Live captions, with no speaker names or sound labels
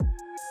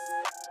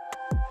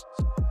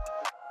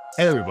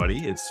Hey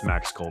everybody, it's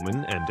Max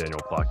Coleman and Daniel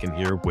Plotkin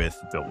here with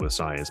Built with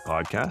Science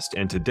podcast.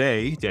 And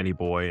today, Danny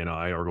Boy and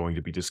I are going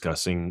to be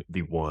discussing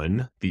the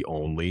one, the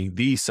only,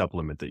 the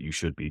supplement that you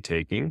should be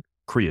taking,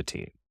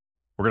 creatine.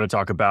 We're going to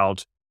talk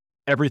about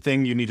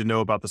everything you need to know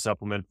about the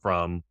supplement,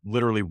 from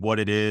literally what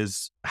it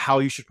is, how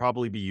you should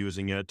probably be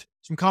using it,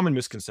 some common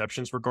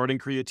misconceptions regarding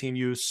creatine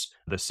use,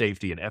 the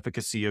safety and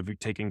efficacy of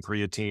taking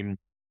creatine,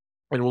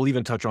 and we'll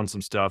even touch on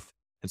some stuff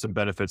and some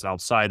benefits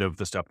outside of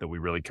the stuff that we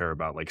really care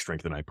about, like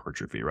strength and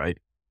hypertrophy, right?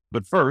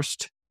 But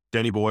first,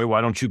 Danny Boy, why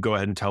don't you go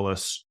ahead and tell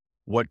us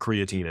what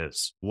creatine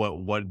is?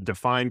 What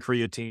define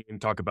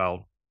creatine? Talk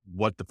about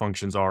what the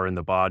functions are in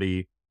the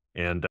body,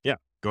 and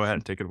go ahead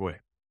and take it away.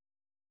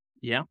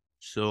 Yeah.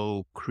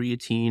 So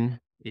creatine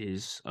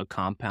is a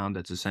compound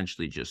that's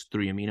essentially just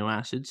three amino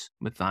acids: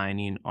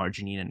 methionine,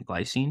 arginine, and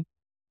glycine.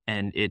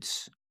 And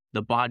it's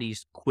the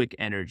body's quick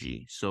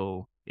energy.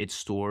 So it's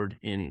stored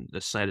in the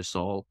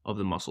cytosol of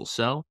the muscle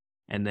cell.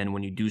 And then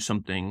when you do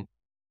something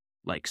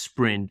like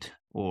sprint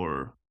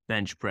or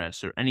bench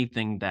press or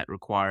anything that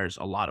requires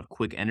a lot of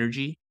quick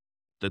energy,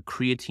 the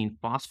creatine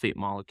phosphate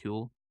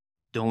molecule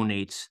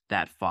donates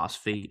that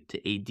phosphate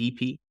to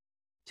ADP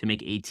to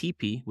make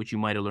ATP, which you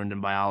might have learned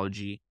in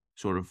biology,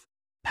 sort of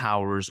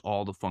powers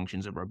all the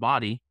functions of our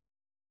body.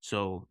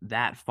 So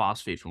that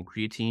phosphate from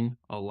creatine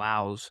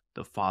allows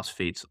the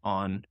phosphates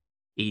on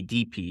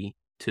ADP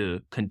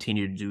to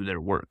continue to do their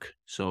work.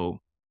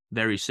 So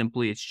very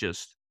simply, it's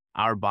just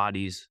our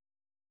body's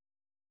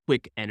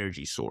quick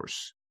energy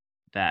source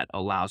that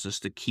allows us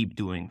to keep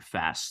doing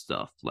fast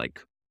stuff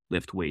like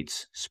lift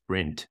weights,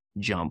 sprint,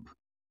 jump,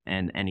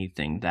 and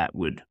anything that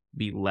would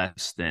be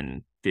less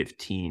than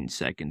 15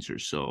 seconds or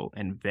so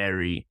and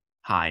very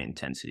high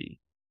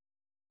intensity.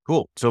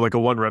 Cool. So like a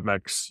 1 rep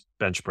max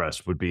bench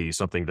press would be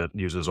something that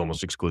uses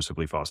almost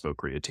exclusively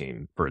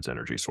phosphocreatine for its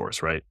energy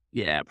source, right?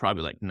 Yeah,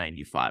 probably like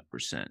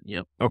 95%.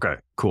 Yep. Okay,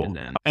 cool.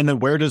 And then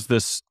where does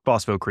this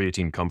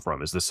phosphocreatine come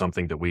from? Is this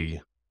something that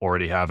we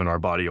already have in our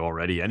body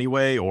already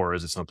anyway, or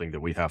is it something that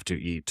we have to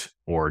eat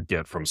or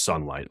get from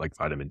sunlight, like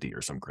vitamin D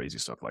or some crazy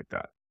stuff like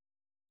that?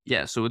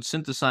 Yeah, so it's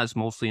synthesized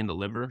mostly in the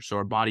liver. So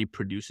our body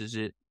produces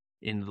it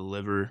in the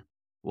liver.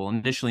 Well,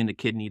 initially in the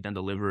kidney, then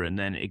the liver, and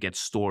then it gets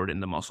stored in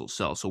the muscle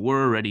cell. So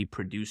we're already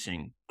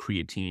producing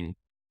creatine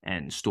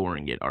and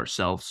storing it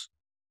ourselves.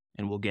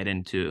 And we'll get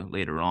into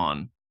later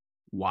on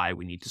why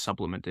we need to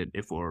supplement it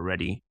if we're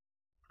already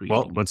creating.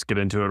 Well, let's get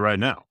into it right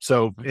now.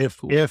 So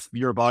if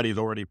your body is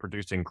already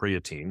producing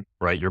creatine,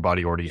 right, your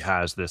body already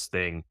has this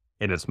thing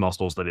in its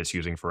muscles that it's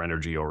using for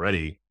energy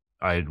already,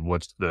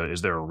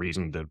 is there a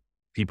reason that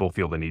people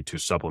feel the need to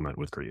supplement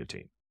with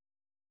creatine?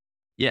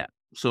 Yeah.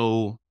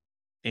 So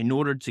in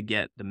order to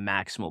get the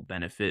maximal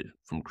benefit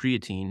from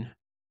creatine,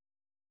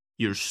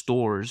 your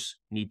stores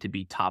need to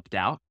be topped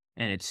out.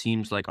 And it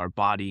seems like our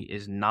body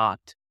is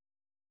not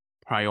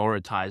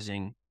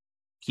prioritizing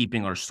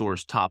keeping our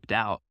stores topped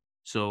out.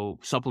 So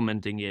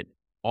supplementing it,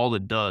 all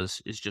it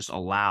does is just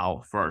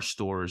allow for our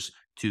stores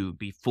to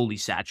be fully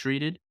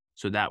saturated.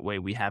 So that way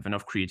we have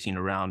enough creatine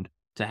around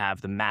to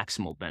have the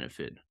maximal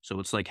benefit. So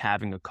it's like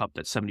having a cup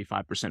that's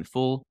 75%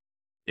 full.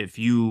 If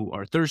you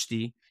are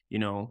thirsty,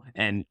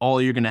 and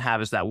all you're going to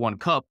have is that one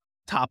cup,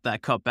 top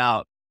that cup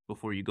out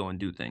before you go and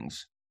do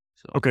things.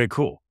 So Okay,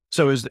 cool.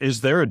 So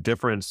is there a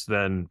difference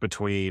then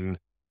between,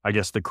 I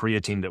guess, the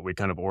creatine that we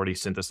kind of already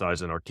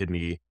synthesize in our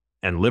kidney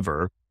and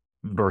liver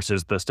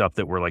versus the stuff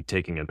that we're like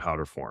taking in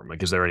powder form?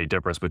 Like, is there any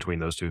difference between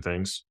those two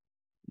things?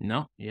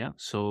 no, yeah.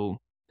 So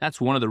that's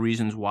one of the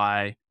reasons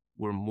why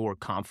we're more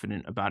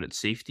confident about its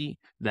safety,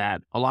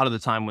 that a lot of the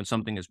time when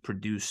something is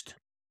produced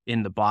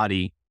in the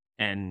body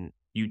and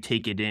you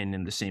take it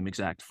in the same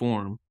exact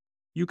form,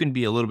 you can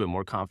be a little bit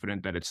more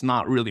confident that it's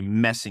not really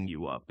messing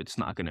you up. It's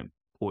not going to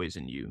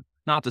poison you.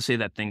 Not to say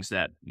that things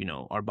that,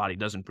 our body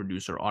doesn't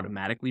produce are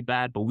automatically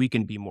bad, but we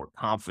can be more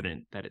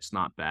confident that it's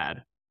not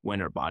bad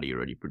when our body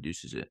already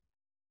produces it.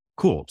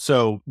 Cool.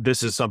 So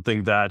this is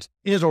something that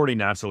is already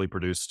naturally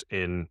produced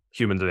in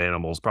humans and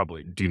animals.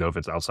 Probably. Do you know if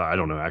it's outside? I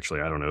don't know.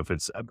 Actually, I don't know if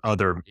it's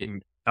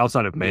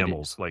outside of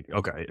mammals. Like,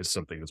 okay, it's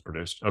something that's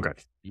produced. Okay.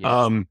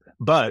 Yeah.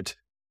 But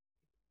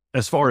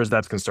as far as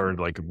that's concerned,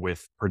 like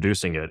with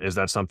producing it, is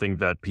that something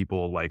that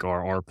people like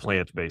our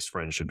plant-based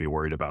friends should be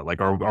worried about?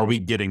 Like, are we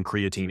getting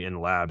creatine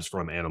in labs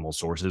from animal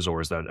sources,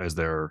 or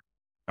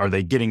are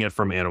they getting it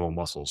from animal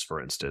muscles,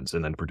 for instance,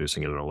 and then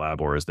producing it in a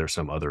lab, or is there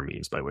some other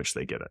means by which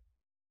they get it?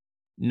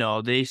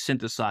 No, they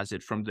synthesize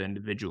it from the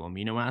individual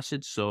amino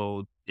acids.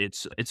 So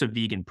it's a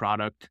vegan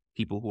product.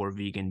 People who are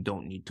vegan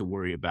don't need to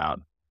worry about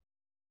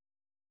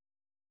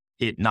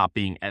it not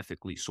being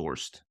ethically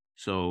sourced.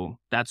 So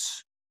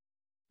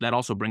that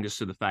also brings us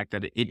to the fact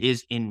that it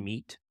is in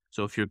meat.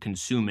 So if you're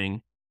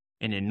consuming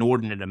an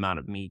inordinate amount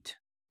of meat,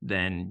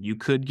 then you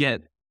could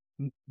get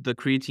the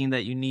creatine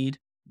that you need,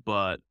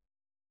 but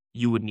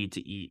you would need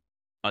to eat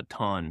a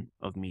ton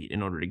of meat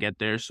in order to get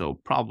there. So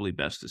probably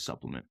best to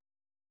supplement.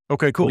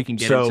 Okay, cool. We can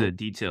get into the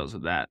details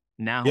of that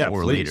now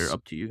or please. later,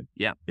 up to you.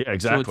 Yeah. Yeah,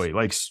 exactly.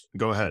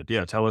 Go ahead.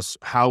 Yeah, tell us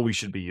how we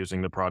should be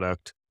using the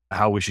product,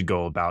 how we should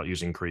go about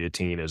using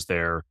creatine. Is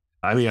there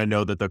I mean, I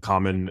know that the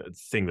common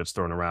thing that's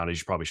thrown around is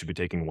you probably should be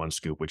taking 1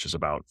 scoop, which is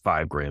about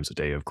 5 grams a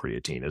day of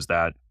creatine. Is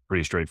that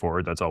pretty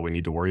straightforward? That's all we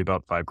need to worry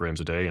about, 5 grams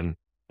a day, and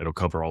it'll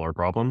cover all our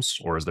problems?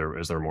 Or is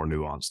there more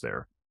nuance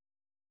there?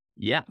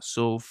 Yeah.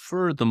 So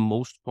for the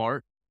most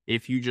part,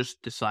 if you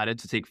just decided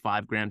to take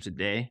 5 grams a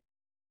day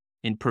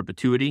in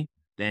perpetuity,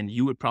 then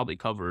you would probably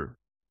cover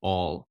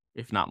all,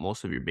 if not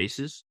most of your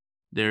bases.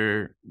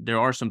 There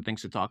are some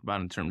things to talk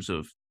about in terms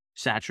of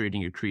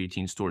saturating your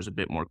creatine stores a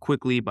bit more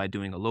quickly by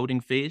doing a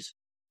loading phase.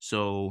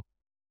 So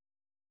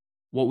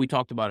what we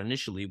talked about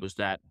initially was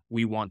that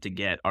we want to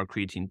get our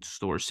creatine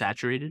stores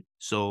saturated.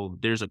 So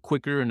there's a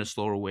quicker and a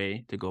slower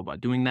way to go about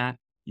doing that.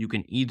 You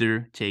can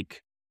either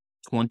take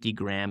 20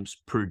 grams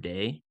per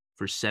day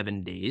for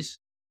 7 days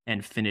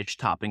and finish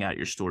topping out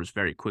your stores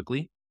very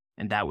quickly.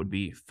 And that would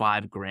be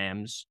 5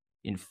 grams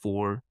in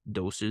 4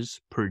 doses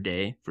per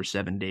day for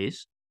 7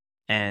 days.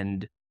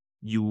 And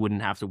you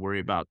wouldn't have to worry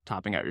about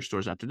topping out your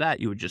stores after that.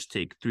 You would just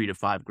take 3 to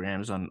 5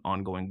 grams on an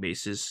ongoing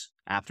basis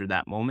after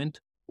that moment.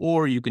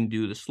 Or you can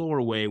do the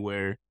slower way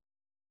where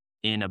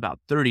in about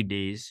 30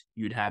 days,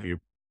 you'd have your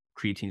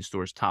creatine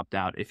stores topped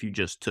out if you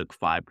just took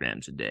 5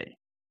 grams a day.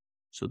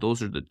 So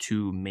those are the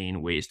two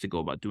main ways to go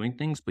about doing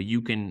things, but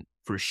you can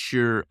for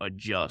sure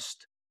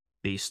adjust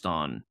based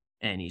on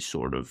any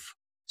sort of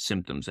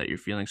symptoms that you're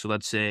feeling. So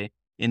let's say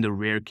in the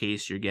rare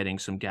case you're getting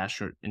some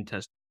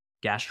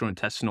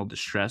gastrointestinal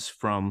distress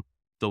from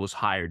those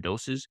higher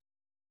doses,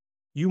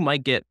 you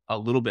might get a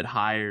little bit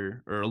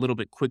higher or a little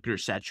bit quicker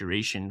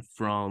saturation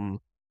from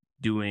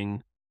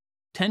doing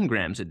 10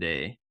 grams a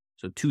day.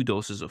 So 2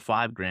 doses of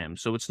 5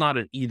 grams. So it's not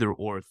an either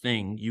or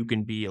thing. You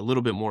can be a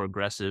little bit more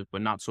aggressive,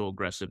 but not so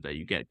aggressive that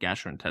you get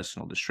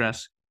gastrointestinal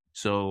distress.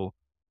 So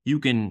you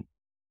can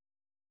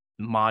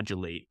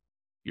modulate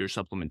your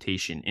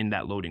supplementation in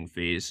that loading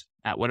phase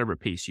at whatever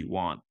pace you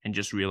want. And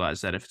just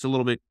realize that if it's a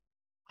little bit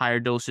higher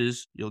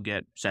doses, you'll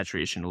get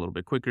saturation a little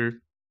bit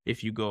quicker.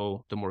 If you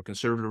go the more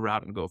conservative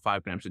route and go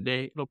 5 grams a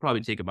day, it'll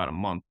probably take about a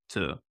month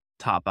to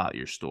top out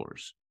your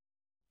stores.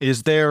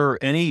 Is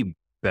there any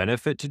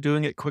benefit to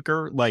doing it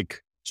quicker?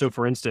 Like, so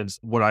for instance,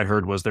 what I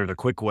heard was there's a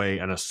quick way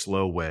and a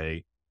slow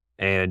way,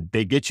 and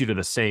they get you to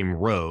the same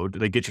road.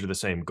 They get you to the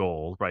same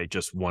goal, right?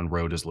 Just one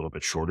road is a little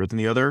bit shorter than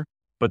the other,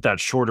 but that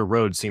shorter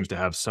road seems to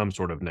have some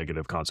sort of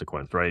negative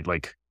consequence, right?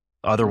 Like,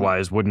 Mhm.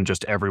 otherwise, wouldn't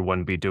just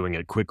everyone be doing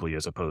it quickly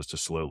as opposed to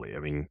slowly? I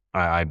mean,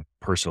 I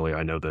personally,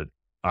 I know that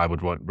I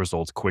would want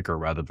results quicker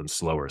rather than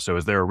slower. So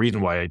is there a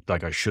reason why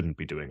I shouldn't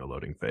be doing a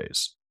loading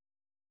phase?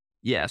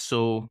 Yeah,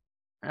 so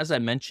as I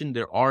mentioned,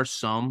 there are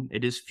some,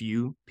 it is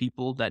few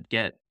people that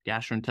get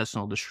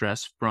gastrointestinal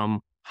distress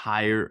from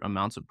higher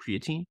amounts of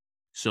creatine.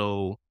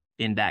 So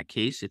in that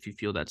case, if you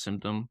feel that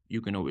symptom,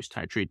 you can always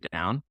titrate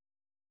down.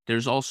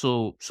 There's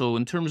also, so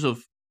in terms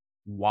of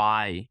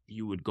why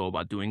you would go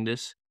about doing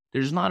this,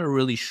 there's not a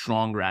really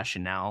strong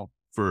rationale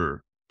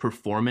for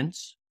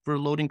performance for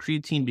loading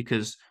creatine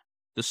because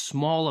the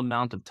small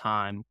amount of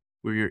time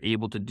where you're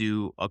able to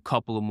do a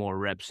couple of more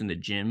reps in the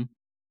gym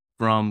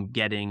from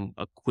getting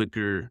a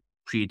quicker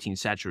creatine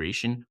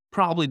saturation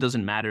probably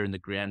doesn't matter in the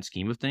grand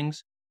scheme of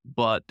things,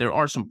 but there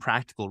are some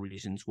practical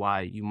reasons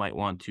why you might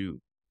want to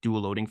do a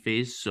loading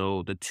phase.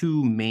 So the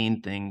two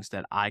main things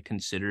that I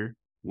consider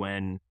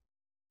when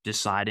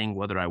deciding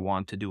whether I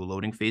want to do a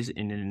loading phase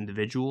in an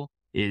individual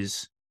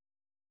is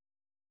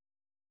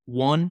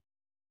one,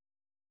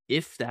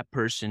 if that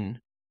person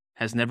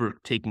has never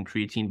taken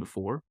creatine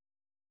before,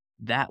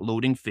 that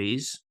loading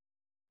phase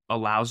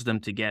allows them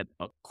to get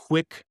a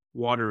quick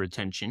water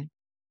retention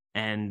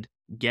and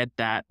get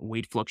that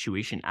weight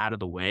fluctuation out of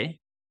the way.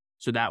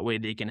 So that way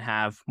they can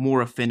have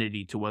more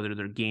affinity to whether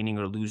they're gaining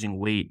or losing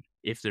weight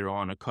if they're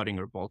on a cutting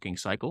or bulking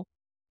cycle.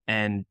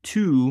 And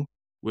two,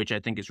 which I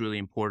think is really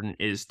important,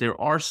 is there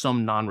are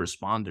some non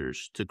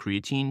responders to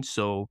creatine.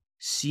 So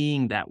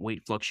seeing that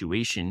weight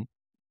fluctuation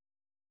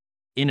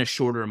in a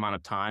shorter amount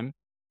of time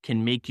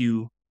can make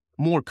you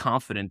more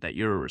confident that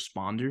you're a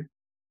responder.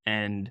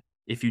 And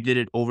if you did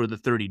it over the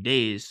 30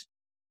 days,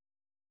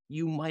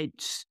 you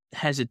might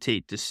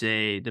hesitate to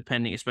say,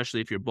 depending,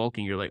 especially if you're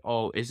bulking, you're like,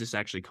 oh, is this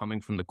actually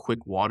coming from the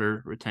quick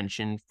water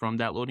retention from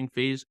that loading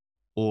phase?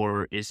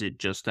 Or is it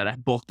just that I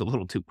bulked a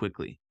little too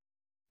quickly?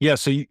 Yeah,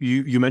 so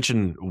you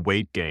mentioned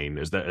weight gain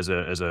as that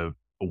as a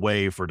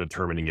way for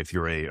determining if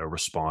you're a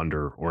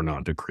responder or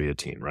not to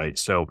creatine, right?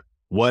 So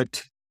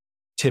what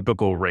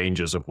typical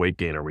ranges of weight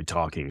gain are we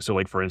talking? So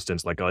like for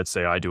instance, like let's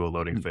say I do a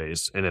loading Mm.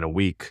 phase and in a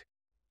week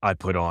I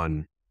put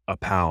on a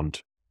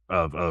pound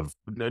of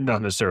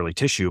not necessarily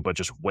tissue, but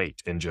just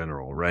weight in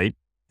general, right?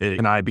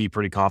 Can I be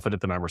pretty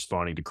confident that I'm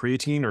responding to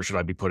creatine, or should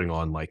I be putting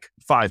on like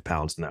 5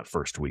 pounds in that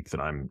first week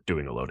that I'm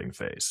doing a loading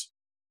phase?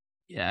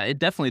 Yeah, it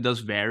definitely does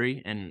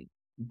vary. And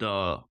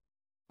the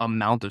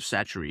amount of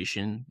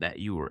saturation that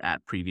you were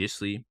at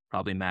previously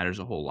probably matters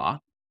a whole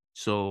lot.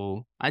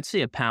 So I'd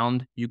say a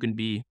pound, you can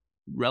be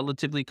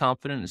relatively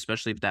confident,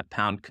 especially if that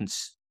pound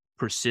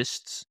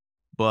persists.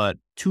 But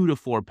 2 to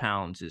 4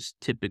 pounds is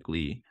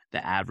typically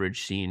the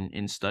average seen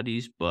in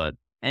studies. But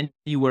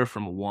anywhere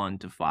from 1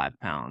 to 5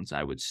 pounds,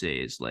 I would say,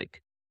 is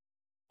like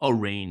a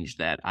range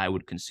that I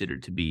would consider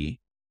to be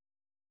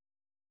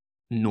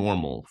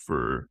normal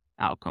for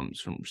outcomes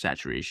from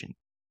saturation.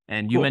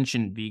 And you Cool.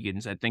 mentioned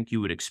vegans. I think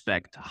you would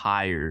expect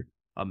higher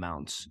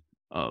amounts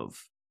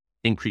of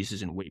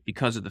increases in weight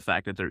because of the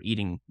fact that they're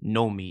eating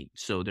no meat.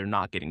 So they're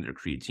not getting their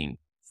creatine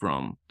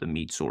from the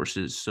meat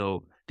sources.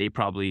 So they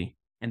probably,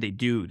 and they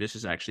do, this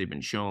has actually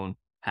been shown,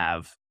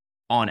 have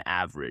on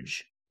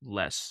average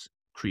less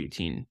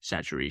creatine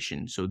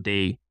saturation. So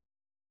they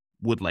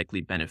would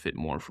likely benefit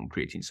more from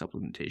creatine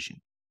supplementation.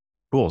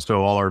 Cool.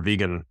 So all our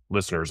vegan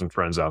listeners and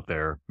friends out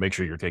there, make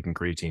sure you're taking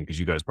creatine because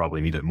you guys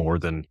probably need it more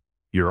than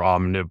your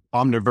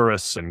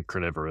omnivorous and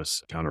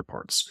carnivorous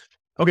counterparts.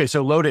 Okay,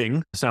 so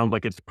loading sounds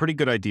like it's a pretty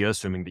good idea,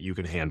 assuming that you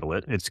can handle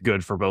it. It's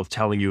good for both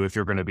telling you if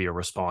you're going to be a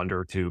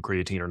responder to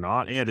creatine or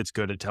not, and it's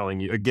good at telling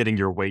you, getting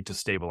your weight to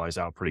stabilize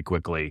out pretty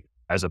quickly,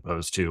 as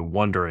opposed to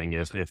wondering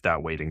if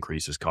that weight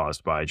increase is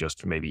caused by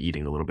just maybe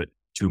eating a little bit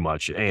too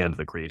much and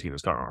the creatine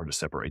is kind of hard to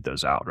separate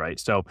those out, right?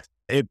 So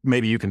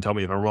maybe you can tell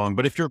me if I'm wrong,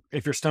 but if your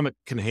stomach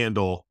can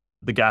handle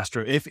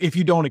the if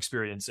you don't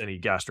experience any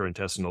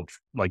gastrointestinal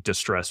like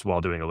distress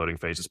while doing a loading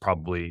phase, it's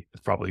probably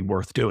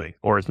worth doing,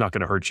 or it's not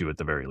going to hurt you at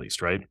the very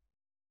least, right?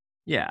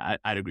 Yeah,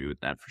 I'd agree with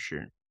that for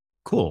sure.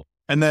 Cool.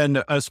 And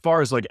then as far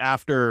as like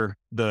after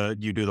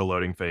you do the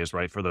loading phase,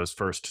 right, for those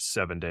first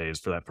 7 days,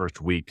 for that first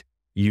week,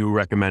 you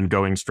recommend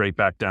going straight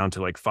back down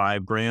to like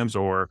 5 grams,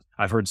 or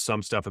I've heard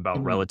some stuff about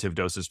Mhm. relative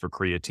doses for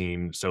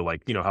creatine. So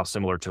like, how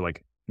similar to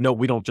like, no,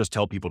 we don't just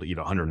tell people to eat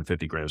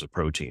 150 grams of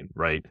protein,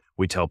 right?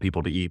 We tell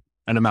people to eat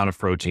an amount of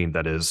protein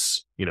that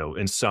is,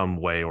 in some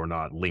way or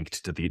not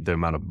linked to the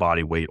amount of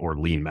body weight or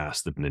lean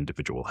mass that an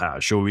individual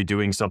has. Should we be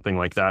doing something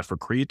like that for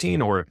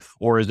creatine,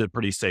 or is it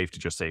pretty safe to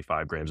just say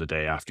 5 grams a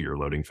day after your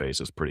loading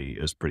phase is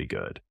pretty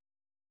good?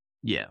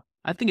 Yeah.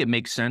 I think it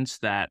makes sense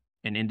that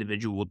an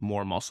individual with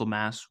more muscle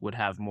mass would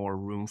have more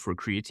room for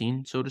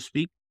creatine, so to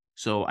speak.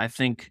 So I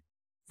think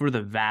for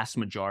the vast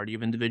majority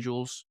of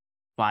individuals,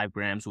 5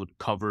 grams would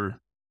cover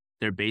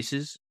their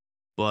bases.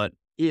 But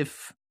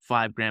if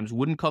 5 grams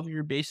wouldn't cover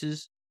your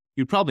bases,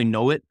 you'd probably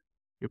know it.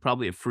 You're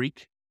probably a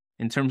freak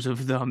in terms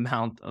of the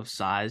amount of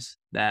size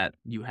that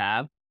you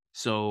have.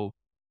 So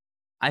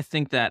I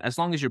think that as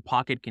long as your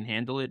pocket can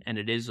handle it and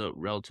it is a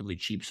relatively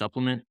cheap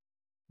supplement,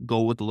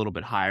 go with a little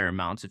bit higher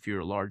amounts if you're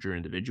a larger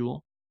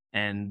individual.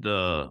 And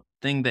the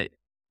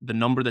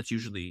number that's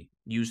usually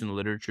used in the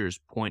literature is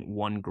zero point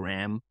 0.1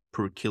 gram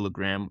per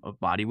kilogram of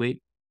body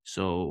weight.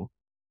 So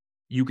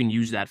you can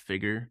use that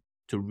figure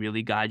to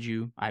really guide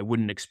you. I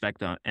wouldn't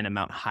expect an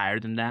amount higher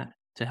than that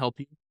to help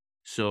you.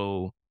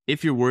 So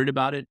if you're worried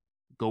about it,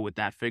 go with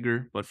that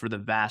figure. But for the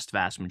vast,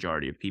 vast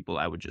majority of people,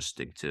 I would just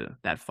stick to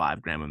that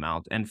 5 gram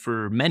amount. And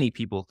for many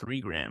people, 3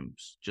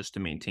 grams just to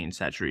maintain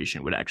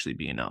saturation would actually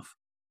be enough.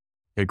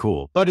 Okay,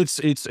 cool. But it's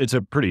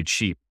a pretty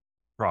cheap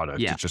product,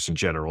 Yeah. it's just in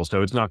general.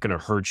 So it's not going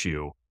to hurt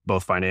you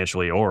both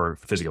financially or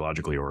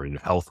physiologically or in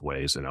health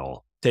ways and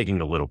all.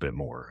 Taking a little bit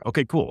more.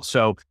 Okay, cool.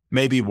 So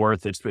maybe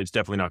worth it's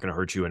definitely not going to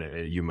hurt you,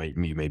 and you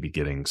may be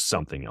getting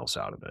something else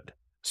out of it.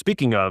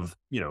 Speaking of,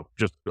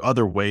 just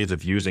other ways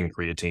of using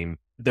creatine,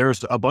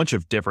 there's a bunch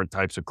of different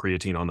types of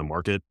creatine on the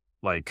market.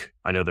 Like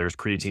I know there's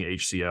creatine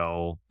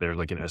HCl, there's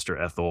like an ester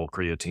ethyl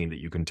creatine that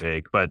you can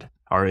take, but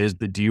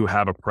do you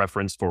have a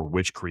preference for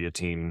which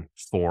creatine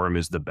form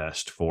is the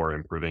best for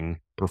improving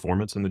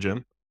performance in the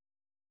gym?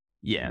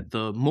 Yeah,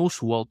 the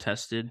most well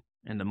tested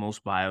and the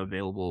most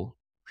bioavailable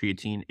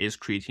creatine is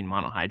creatine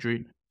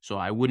monohydrate. So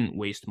I wouldn't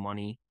waste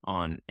money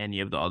on any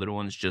of the other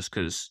ones just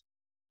because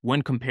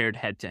when compared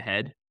head to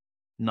head,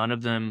 none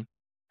of them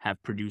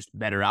have produced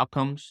better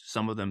outcomes.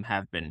 Some of them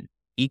have been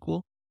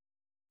equal,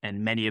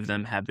 and many of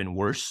them have been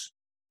worse.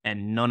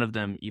 And none of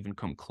them even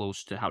come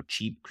close to how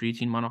cheap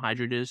creatine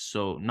monohydrate is.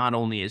 So not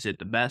only is it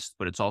the best,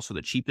 but it's also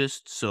the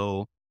cheapest.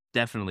 So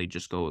definitely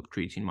just go with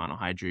creatine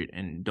monohydrate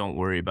and don't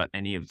worry about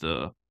any of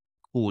the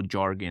cool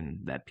jargon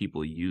that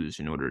people use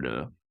in order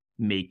to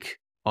make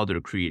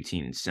other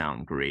creatines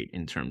sound great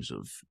in terms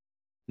of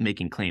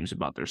making claims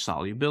about their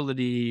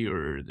solubility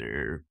or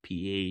their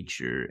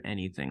pH or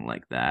anything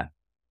like that.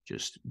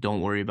 Just don't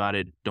worry about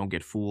it. Don't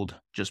get fooled.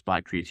 Just buy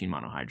creatine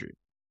monohydrate.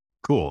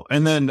 Cool.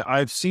 And then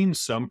I've seen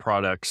some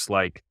products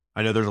like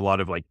I know there's a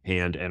lot of like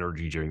canned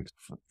energy drinks,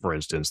 for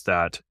instance,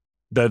 that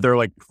they're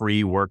like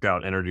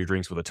pre-workout energy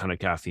drinks with a ton of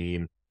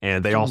caffeine,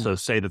 and they Mhm. also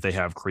say that they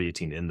have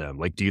creatine in them.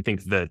 Like, do you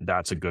think that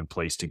that's a good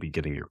place to be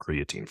getting your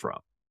creatine from?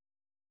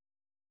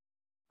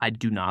 I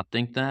do not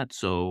think that.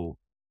 So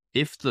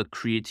if the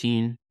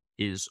creatine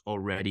is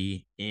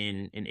already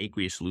in an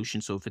aqueous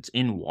solution, so if it's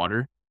in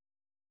water,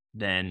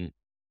 then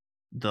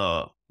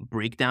the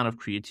breakdown of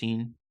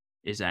creatine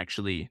is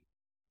actually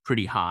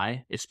pretty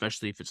high,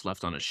 especially if it's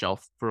left on a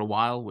shelf for a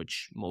while,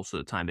 which most of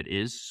the time it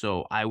is.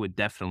 So I would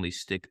definitely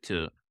stick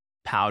to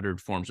powdered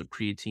forms of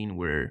creatine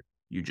where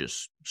you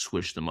just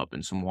swish them up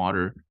in some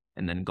water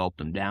and then gulp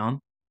them down,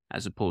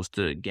 as opposed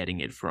to getting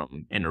it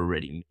from an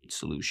already made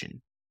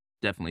solution.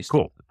 Definitely stick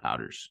Cool. to the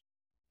powders.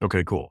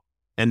 Okay, cool.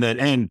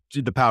 And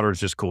the powder is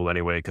just cool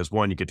anyway, because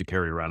one, you get to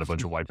carry around a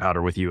bunch of white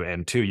powder with you,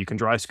 and two, you can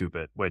dry scoop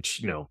it,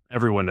 which,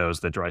 everyone knows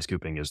that dry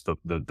scooping is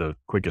the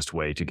quickest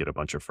way to get a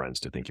bunch of friends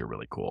to think you're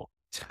really cool.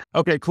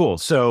 Okay, cool.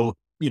 So,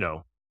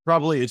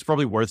 it's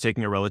probably worth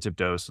taking a relative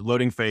dose.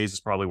 Loading phase is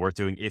probably worth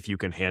doing if you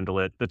can handle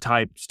it. The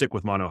type, stick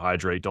with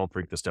monohydrate. Don't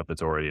drink the stuff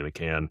that's already in a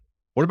can.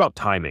 What about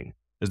timing?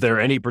 Is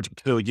there any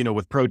particular,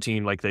 with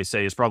protein, like they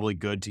say, it's probably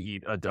good to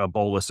eat a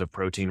bolus of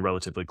protein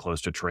relatively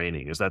close to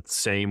training. Is that the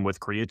same with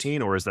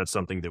creatine, or is that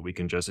something that we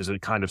can is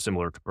it kind of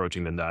similar to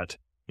protein in that,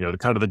 the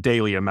kind of the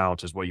daily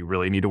amount is what you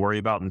really need to worry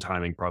about, and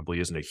timing probably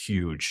isn't a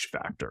huge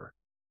factor?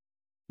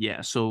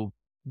 Yeah. So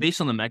based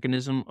on the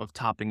mechanism of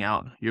topping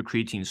out your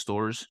creatine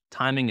stores,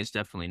 timing is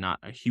definitely not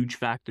a huge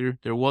factor.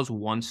 There was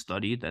one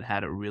study that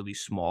had a really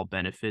small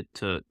benefit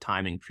to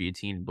timing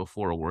creatine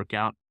before a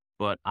workout,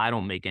 but I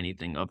don't make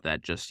anything of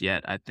that just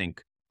yet. I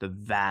think the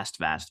vast,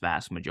 vast,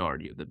 vast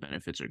majority of the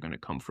benefits are going to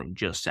come from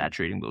just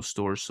saturating those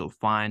stores. So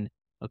find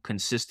a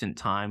consistent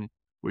time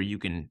where you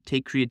can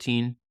take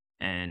creatine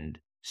and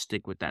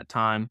stick with that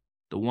time.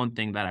 The one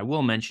thing that I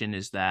will mention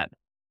is that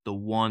the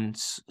one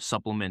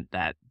supplement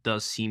that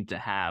does seem to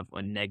have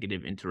a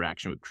negative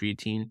interaction with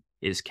creatine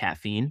is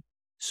caffeine.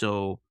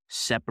 So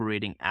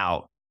separating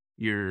out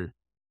your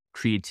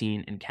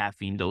creatine and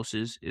caffeine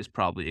doses is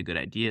probably a good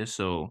idea.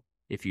 So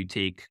if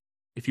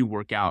you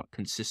work out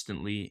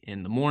consistently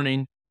in the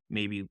morning,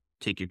 maybe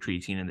take your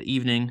creatine in the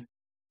evening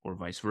or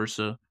vice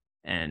versa,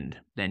 and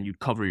then you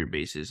cover your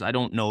bases. I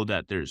don't know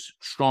that there's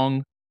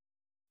strong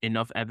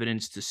enough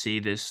evidence to say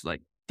this,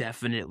 like,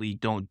 definitely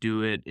don't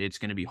do it. It's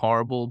going to be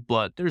horrible.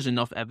 But there's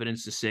enough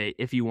evidence to say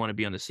if you want to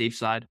be on the safe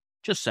side,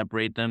 just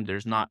separate them.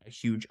 There's not a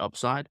huge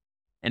upside.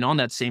 And on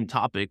that same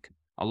topic,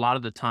 a lot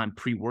of the time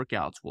pre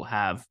workouts will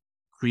have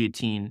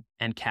creatine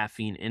and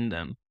caffeine in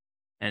them.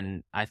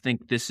 And I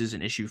think this is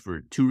an issue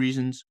for two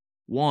reasons.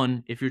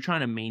 One, if you're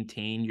trying to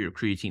maintain your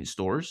creatine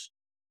stores,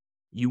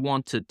 you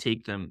want to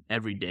take them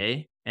every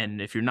day.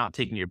 And if you're not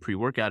taking your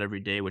pre-workout every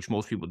day, which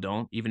most people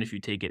don't, even if you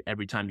take it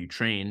every time you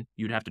train,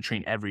 you'd have to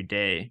train every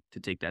day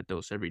to take that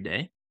dose every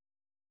day.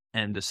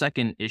 And the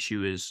second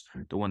issue is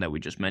the one that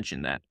we just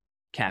mentioned, that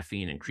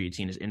caffeine and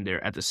creatine is in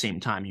there at the same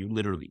time. You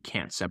literally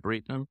can't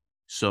separate them.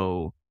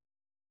 So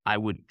I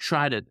would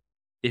try to,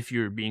 if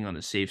you're being on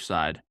the safe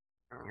side,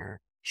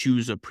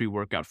 choose a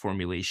pre-workout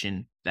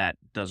formulation that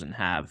doesn't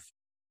have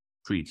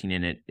creatine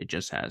in it. It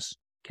just has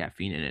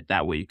caffeine in it.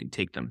 That way you can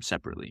take them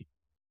separately.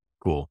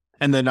 Cool.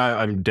 And then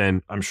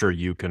Dan, I'm sure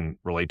you can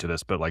relate to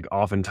this, but like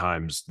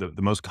oftentimes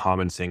the most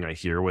common thing I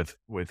hear with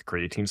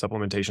creatine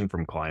supplementation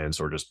from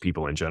clients or just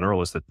people in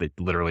general is that they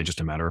literally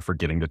just a matter of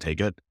forgetting to take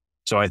it.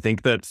 So I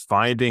think that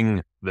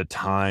finding the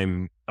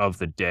time of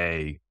the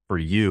day for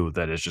you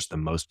that is just the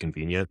most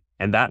convenient,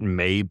 and that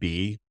may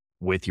be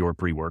with your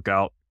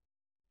pre-workout,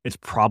 it's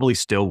probably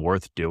still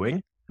worth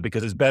doing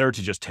because it's better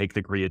to just take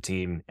the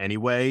creatine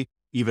anyway,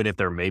 even if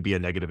there may be a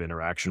negative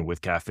interaction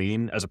with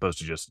caffeine, as opposed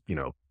to just,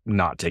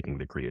 not taking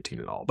the creatine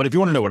at all. But if you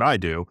want to know what I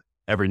do,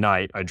 every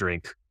night I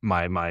drink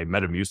my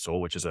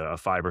Metamucil, which is a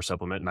fiber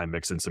supplement, and I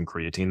mix in some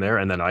creatine there.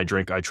 And then I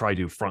try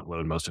to front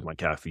load most of my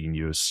caffeine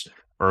use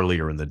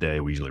earlier in the day.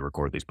 We usually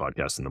record these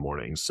podcasts in the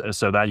mornings.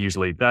 So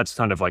that's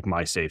kind of like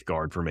my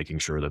safeguard for making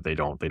sure that they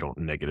don't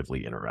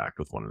negatively interact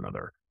with one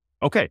another.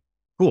 Okay,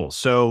 cool.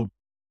 So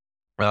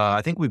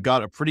I think we've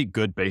got a pretty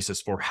good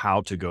basis for how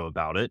to go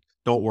about it.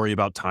 Don't worry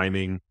about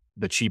timing.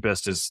 The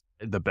cheapest is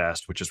the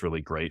best, which is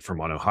really great for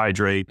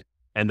monohydrate.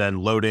 And then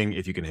loading,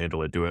 if you can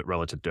handle it, do it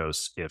relative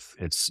dose. If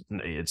it's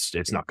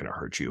not going to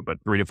hurt you, but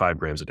 3 to 5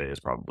 grams a day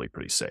is probably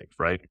pretty safe,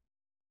 right?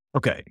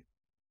 Okay,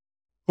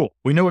 cool.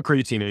 We know what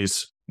creatine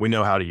is. We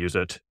know how to use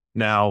it.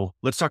 Now,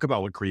 let's talk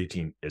about what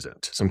creatine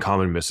isn't. Some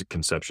common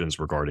misconceptions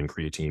regarding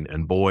creatine,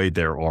 and boy,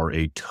 there are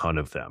a ton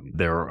of them.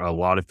 There are a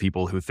lot of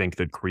people who think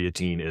that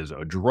creatine is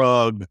a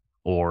drug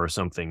or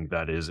something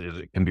that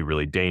it can be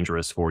really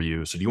dangerous for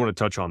you. So do you want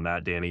to touch on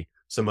that, Danny?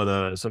 Some of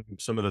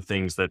the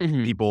things that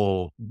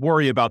people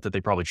worry about that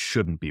they probably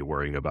shouldn't be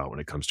worrying about when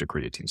it comes to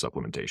creatine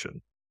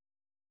supplementation.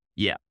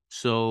 Yeah.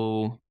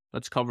 So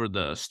let's cover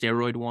the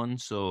steroid one.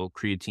 So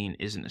creatine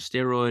isn't a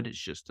steroid. It's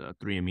just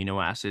 3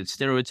 amino acids.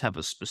 Steroids have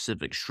a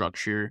specific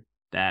structure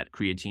that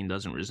creatine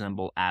doesn't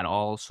resemble at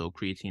all. So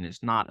creatine is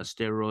not a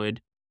steroid.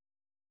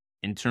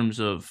 In terms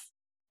of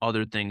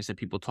other things that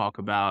people talk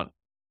about,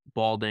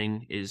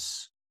 balding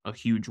is a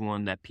huge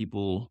one that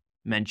people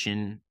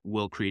mention.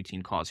 Will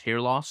creatine cause hair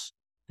loss?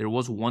 There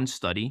was one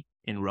study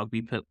in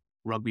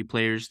rugby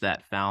players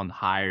that found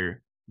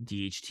higher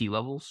DHT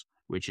levels,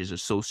 which is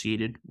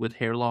associated with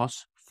hair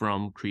loss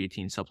from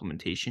creatine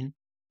supplementation.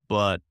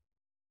 But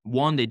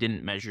one, they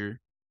didn't measure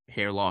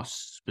hair loss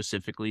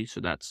specifically, so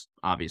that's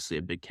obviously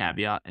a big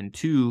caveat. And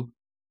two,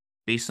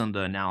 based on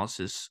the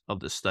analysis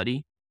of the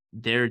study,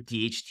 their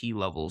DHT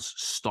levels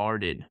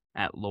started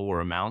at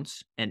lower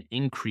amounts and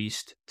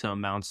increased to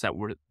amounts that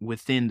were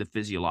within the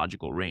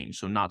physiological range.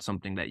 So not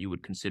something that you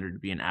would consider to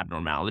be an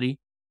abnormality.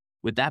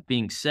 With that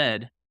being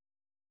said,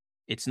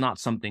 it's not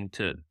something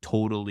to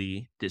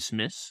totally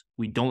dismiss.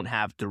 We don't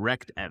have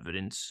direct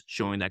evidence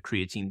showing that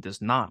creatine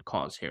does not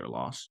cause hair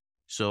loss.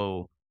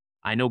 So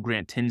I know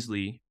Grant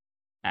Tinsley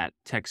at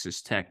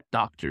Texas Tech,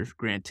 Dr.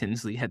 Grant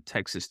Tinsley at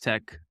Texas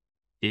Tech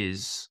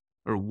is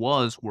or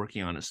was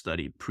working on a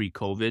study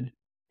pre-COVID,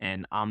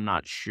 and I'm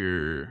not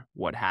sure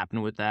what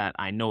happened with that.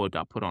 I know it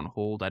got put on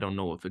hold. I don't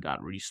know if it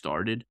got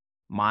restarted.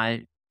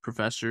 My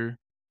professor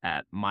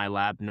at my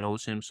lab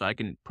knows him, so I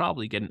can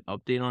probably get an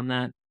update on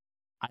that.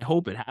 I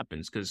hope it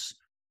happens because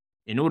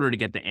in order to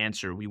get the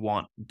answer, we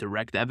want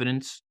direct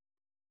evidence.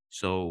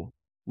 So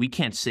we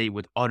can't say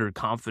with utter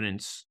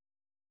confidence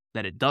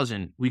that it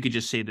doesn't. We could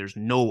just say there's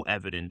no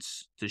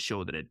evidence to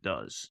show that it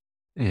does.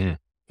 Mhm.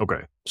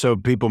 Okay. So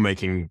people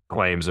making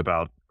claims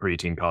about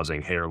creatine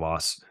causing hair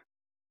loss,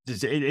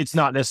 it's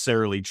not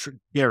necessarily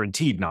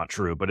guaranteed not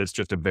true, but it's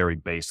just a very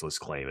baseless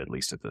claim, at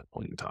least at this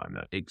point in time.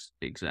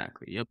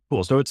 Exactly. Yep.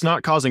 Cool. So it's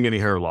not causing any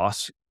hair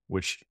loss,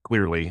 which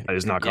clearly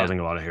is not Yeah. causing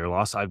a lot of hair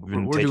loss. I've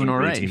been We're doing taking all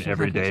right. creatine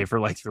every day for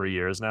like 3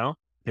 years now.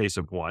 Case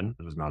of one.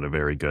 There's not a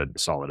very good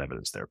solid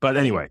evidence there. But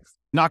anyway,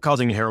 not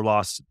causing hair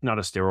loss, not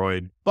a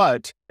steroid,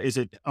 but is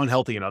it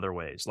unhealthy in other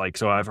ways? Like,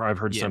 so I've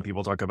heard Yeah. some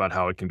people talk about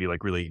how it can be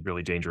like really,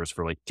 really dangerous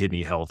for like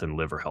kidney health and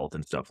liver health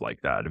and stuff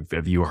like that.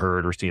 Have you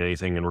heard or seen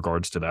anything in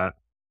regards to that?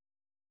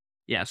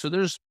 Yeah. So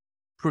there's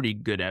pretty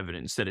good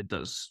evidence that it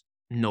does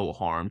no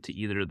harm to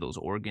either of those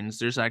organs.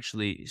 There's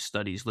actually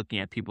studies looking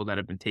at people that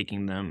have been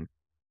taking them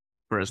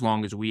for as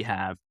long as we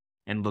have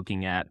and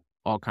looking at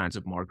all kinds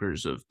of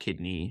markers of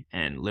kidney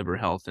and liver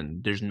health,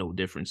 and there's no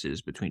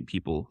differences between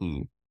people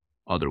who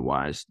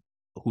otherwise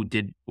who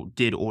did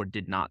or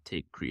did not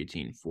take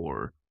creatine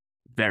for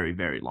very,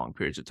 very long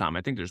periods of time.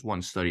 I think there's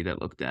one study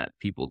that looked at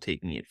people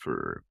taking it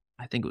for,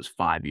 I think it was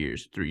 5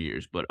 years, 3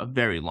 years, but a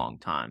very long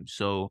time.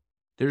 So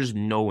there's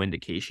no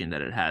indication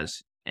that it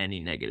has any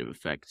negative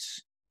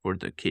effects for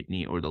the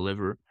kidney or the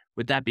liver.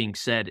 With that being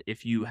said,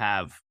 if you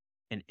have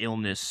an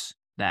illness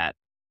that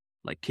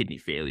like kidney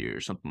failure or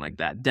something like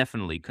that,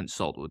 definitely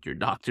consult with your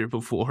doctor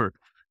before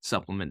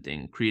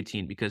supplementing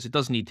creatine because it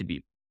does need to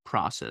be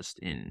processed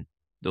in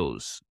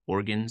those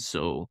organs.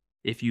 So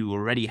if you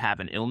already have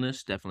an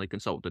illness, definitely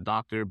consult with the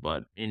doctor.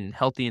 But in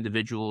healthy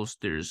individuals,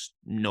 there's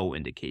no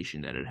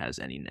indication that it has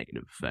any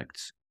negative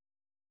effects,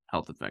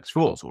 health effects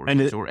for Cool. those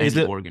And organs or is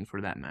any it, organ for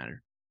that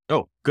matter.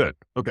 oh, good.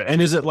 Okay.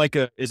 And is it like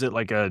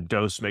a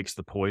dose makes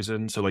the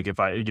poison? So like if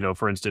I,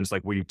 for instance,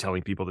 like we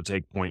telling people to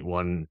take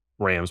 0.1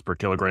 grams per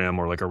kilogram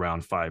or like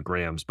around 5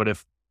 grams. But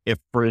if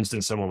for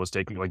instance, someone was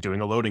taking like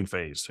doing a loading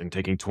phase and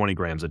taking 20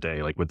 grams a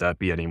day, like would that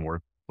be any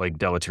more like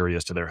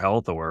deleterious to their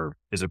health, or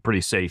is it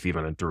pretty safe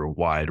even through a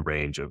wide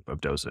range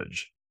of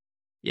dosage?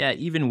 Yeah,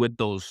 even with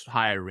those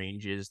higher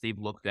ranges, they've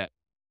looked at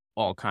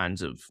all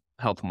kinds of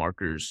health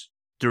markers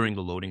during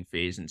the loading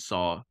phase and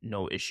saw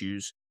no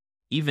issues.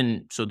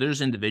 Even so,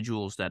 there's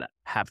individuals that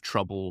have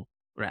trouble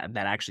or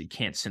that actually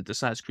can't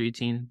synthesize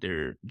creatine.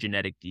 They're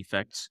genetic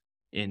defects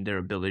in their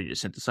ability to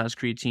synthesize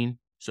creatine.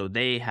 So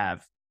they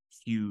have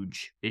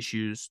huge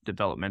issues,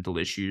 developmental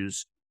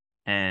issues,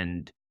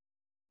 and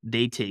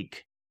they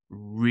take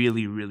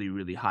really, really,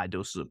 really high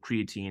doses of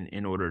creatine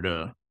in order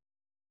to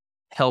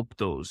help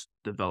those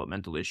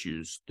developmental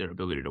issues, their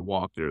ability to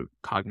walk, their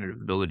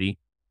cognitive ability,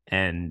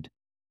 and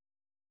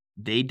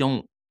they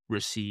don't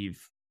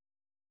receive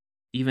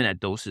even at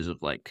doses of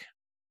like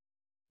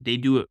they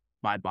do it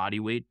by body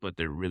weight, but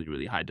they're really,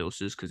 really high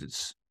doses because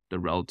it's the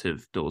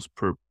relative dose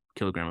per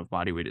kilogram of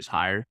body weight is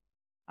higher.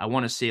 I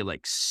want to say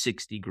like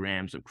 60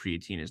 grams of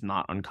creatine is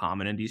not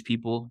uncommon in these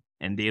people,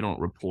 and they don't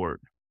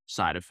report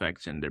side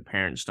effects, and their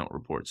parents don't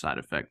report side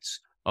effects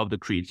of the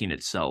creatine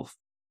itself.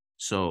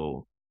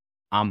 So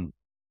I'm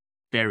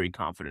very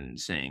confident in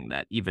saying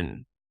that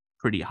even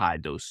pretty high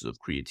doses of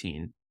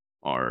creatine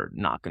are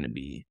not going to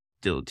be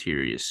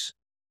deleterious.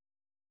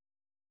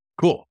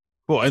 Cool.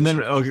 Cool. And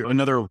then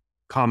another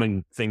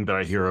common thing that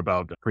I hear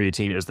about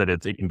creatine is that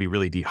it can be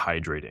really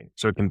dehydrating.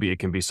 So it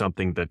can be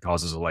something that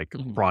causes like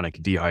Mhm. chronic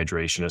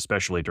dehydration,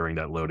 especially during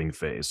that loading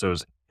phase. So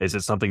is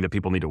it something that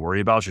people need to worry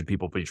about? Should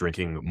people be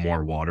drinking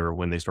more water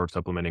when they start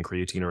supplementing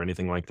creatine or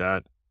anything like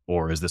that?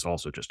 Or is this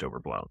also just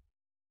overblown?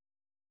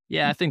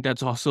 Yeah, I think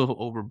that's also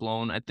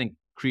overblown. I think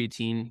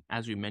creatine,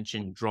 as we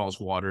mentioned, draws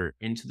water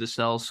into the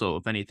cell. So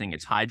if anything,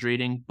 it's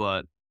hydrating.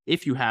 But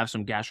if you have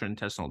some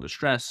gastrointestinal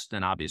distress,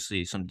 then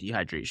obviously some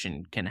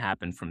dehydration can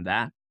happen from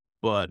that.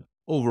 But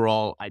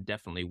overall, I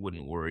definitely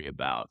wouldn't worry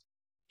about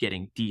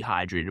getting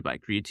dehydrated by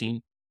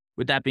creatine.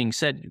 With that being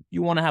said,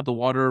 you want to have the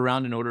water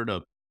around in order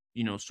to,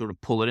 sort of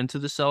pull it into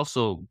the cell.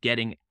 So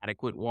getting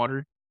adequate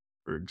water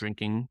or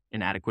drinking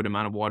an adequate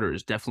amount of water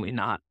is definitely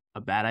not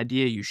a bad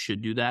idea. You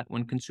should do that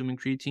when consuming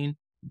creatine,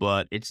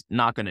 but it's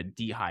not going to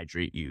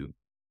dehydrate you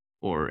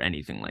or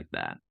anything like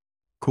that.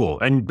 Cool.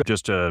 And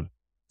just a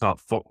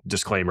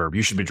disclaimer,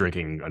 you should be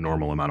drinking a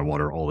normal amount of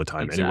water all the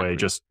time anyway. Exactly.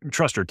 Just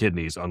trust your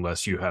kidneys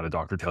unless you had a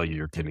doctor tell you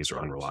your kidneys are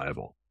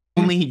unreliable.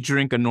 Only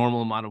drink a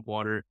normal amount of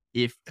water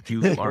if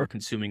you are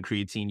consuming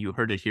creatine. You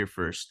heard it here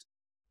first.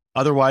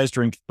 Otherwise,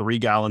 drink 3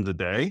 gallons a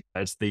day.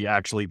 It's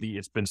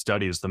been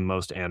studied as the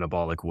most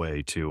anabolic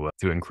way to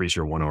increase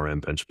your 1 RM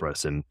bench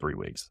press in 3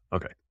 weeks.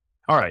 Okay.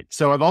 All right.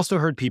 So I've also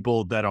heard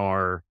people that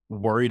are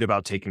worried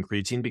about taking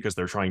creatine because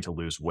they're trying to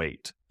lose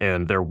weight.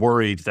 And they're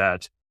worried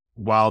that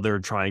while they're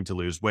trying to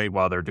lose weight,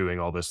 while they're doing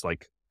all this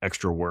like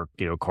extra work,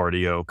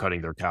 cardio,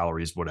 cutting their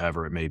calories,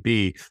 whatever it may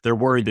be, they're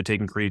worried that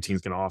taking creatine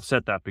is going to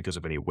offset that because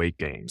of any weight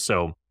gain.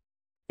 So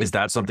is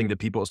that something that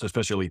people,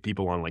 especially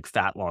people on like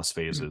fat loss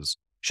phases,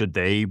 should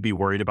they be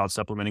worried about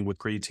supplementing with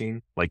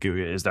creatine? Like,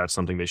 is that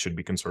something they should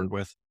be concerned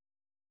with?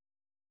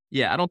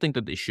 Yeah, I don't think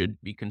that they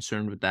should be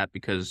concerned with that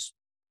because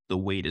the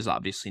weight is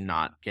obviously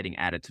not getting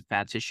added to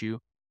fat tissue.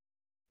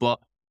 But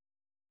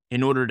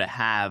in order to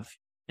have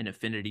an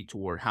affinity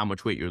toward how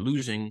much weight you're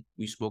losing,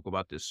 we spoke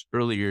about this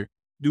earlier,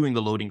 doing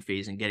the loading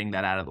phase and getting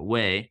that out of the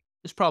way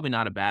is probably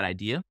not a bad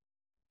idea,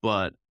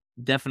 but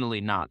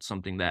definitely not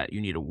something that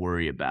you need to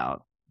worry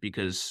about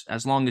because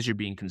as long as you're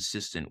being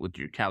consistent with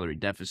your calorie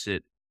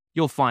deficit,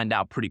 you'll find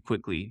out pretty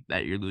quickly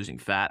that you're losing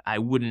fat. I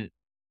wouldn't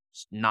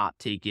not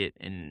take it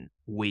and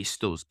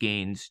waste those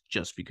gains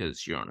just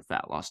because you're on a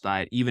fat loss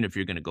diet, even if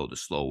you're going to go the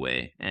slow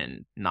way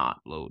and not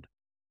load.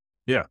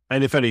 Yeah.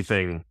 And if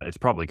anything, it's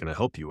probably going to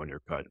help you on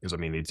your cut because I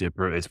mean,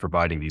 it's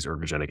providing these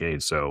ergogenic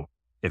aids. So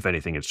if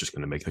anything, it's just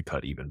going to make the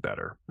cut even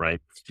better.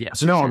 Right. Yeah,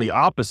 So for now on sure. the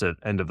opposite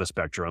end of the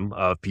spectrum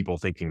of people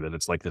thinking that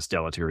it's like this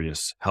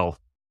deleterious health,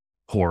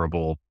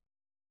 horrible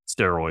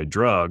steroid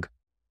drug,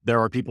 there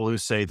are people who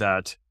say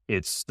that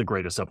it's the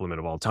greatest supplement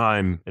of all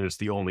time and it's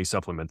the only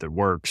supplement that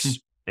works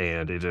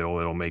and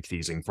it'll make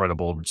these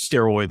incredible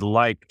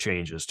steroid-like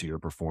changes to your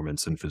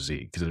performance and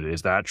physique.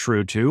 Is that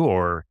true too,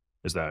 or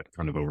is that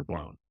kind of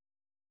overblown?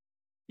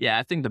 Yeah,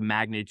 I think the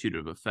magnitude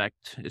of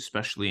effect,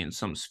 especially in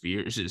some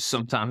spheres, is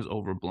sometimes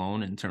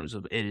overblown in terms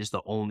of it is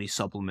the only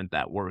supplement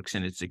that works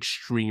and it's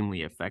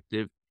extremely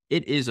effective.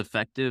 It is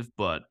effective,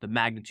 but the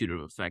magnitude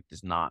of effect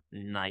is not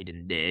night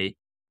and day.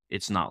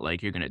 It's not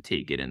like you're going to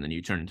take it and then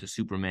you turn into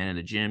Superman in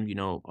the gym.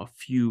 A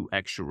few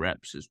extra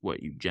reps is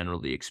what you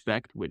generally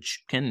expect,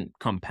 which can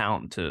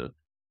compound to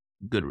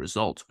good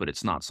results, but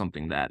it's not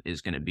something that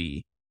is going to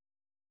be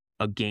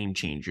a game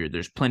changer.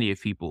 There's plenty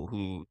of people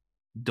who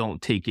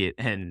don't take it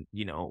and,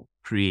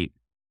 create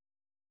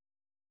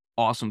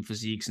awesome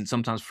physiques and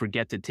sometimes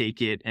forget to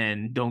take it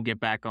and don't get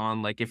back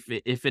on. Like if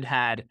it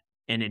had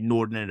an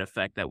inordinate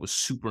effect that was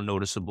super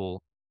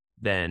noticeable,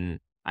 then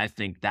I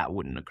think that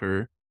wouldn't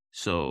occur.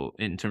 So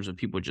in terms of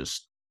people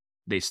just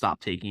they stop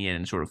taking it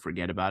and sort of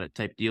forget about it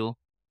type deal.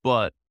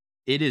 But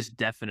it is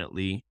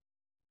definitely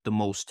the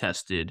most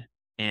tested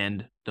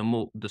and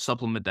the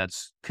supplement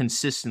that's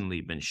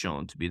consistently been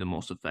shown to be the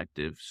most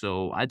effective.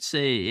 So I'd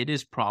say it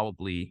is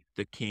probably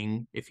the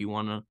king if you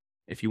wanna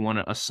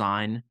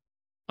assign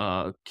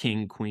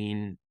king,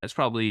 queen. That's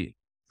probably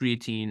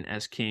creatine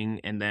as king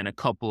and then a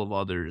couple of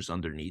others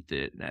underneath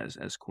it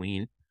as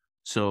queen.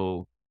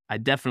 So I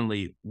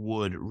definitely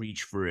would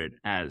reach for it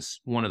as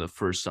one of the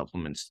first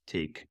supplements to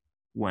take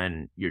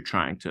when you're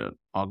trying to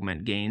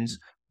augment gains,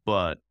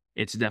 but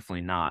it's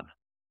definitely not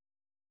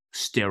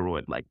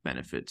steroid-like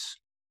benefits.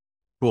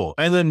 Cool.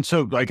 And then,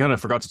 so I kind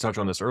of forgot to touch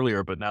on this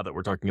earlier, but now that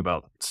we're talking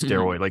about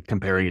steroid, like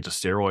comparing it to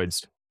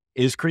steroids,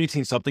 is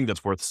creatine something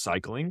that's worth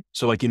cycling?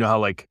 So, like, how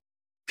like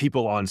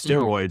people on Mhm.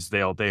 steroids,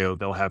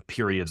 they'll have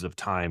periods of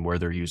time where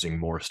they're using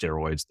more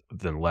steroids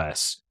than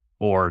less,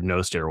 or no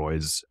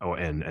steroids. Oh,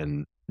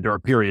 and there are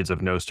periods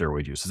of no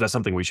steroid use. Is that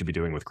something we should be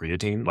doing with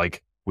creatine?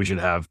 Like, we should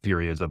have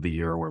periods of the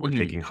year where What we're do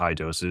you mean? taking high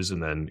doses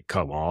and then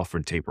come off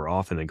and taper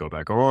off and then go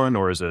back on,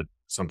 or is it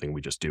something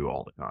we just do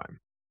all the time?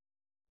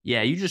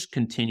 Yeah, you just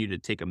continue to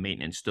take a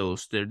maintenance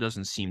dose. There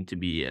doesn't seem to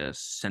be a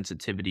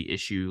sensitivity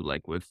issue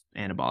like with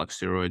anabolic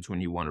steroids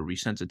when you want to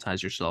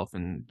resensitize yourself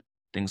and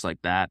things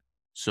like that.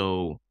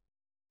 So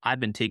I've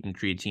been taking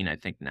creatine, I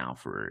think now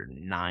for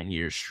 9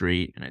 years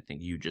straight. And I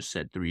think you just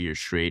said 3 years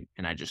straight.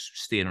 And I just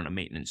stayed on a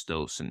maintenance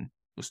dose and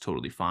was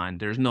totally fine.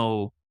 There's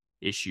no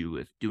issue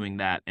with doing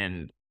that.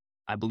 And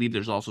I believe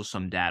there's also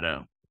some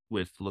data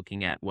with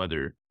looking at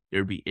whether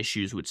there'd be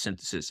issues with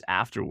synthesis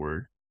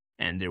afterward,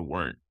 and there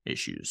weren't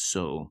issues.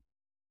 So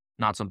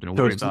not something to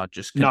So worry it's about.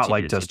 Just not continue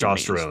like to take your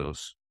maintenance testosterone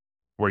dose.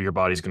 where your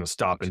body's going to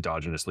stop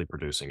endogenously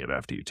producing it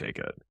after you take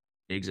it.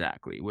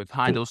 Exactly. With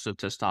high Cool. dose of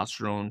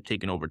testosterone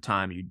taken over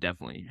time, you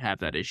definitely have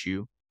that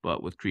issue.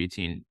 But with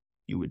creatine,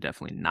 you would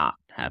definitely not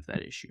have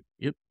that issue.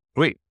 Yep.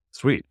 Sweet.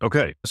 Sweet.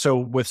 Okay. So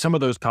with some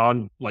of those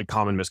common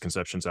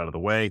misconceptions out of the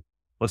way,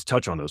 let's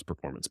touch on those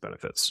performance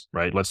benefits,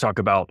 right? Let's talk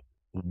about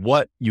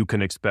what you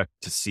can expect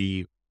to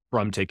see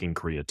from taking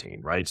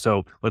creatine, right?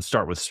 So let's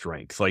start with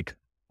strength. Like,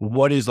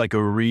 what is like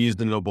a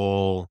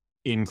reasonable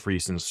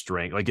increase in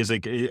strength? Like,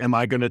 am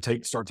I going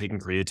to start taking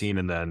creatine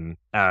and then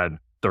add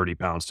 30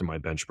 pounds to my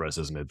bench press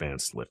as an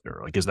advanced lifter?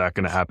 Like, is that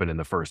going to happen in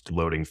the first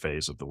loading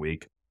phase of the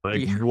week?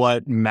 Like, Yeah.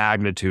 what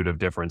magnitude of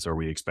difference are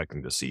we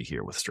expecting to see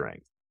here with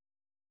strength?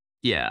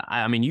 Yeah.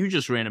 I mean, you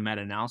just ran a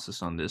meta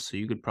analysis on this, so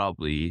you could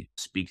probably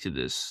speak to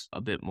this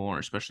a bit more,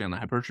 especially on the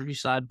hypertrophy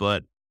side,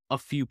 but a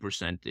few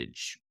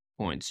percentage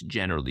points,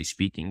 generally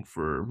speaking,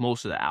 for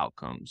most of the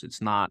outcomes.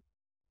 It's not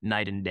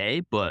night and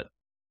day, but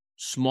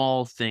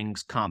small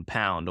things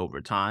compound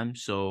over time.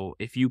 So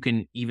if you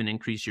can even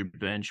increase your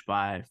bench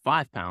by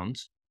 5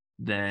 pounds,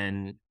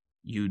 then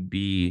you'd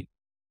be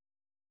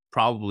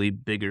probably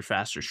bigger,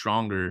 faster,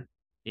 stronger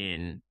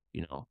in,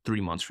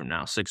 3 months from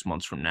now, 6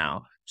 months from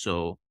now.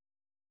 So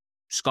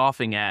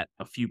scoffing at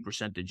a few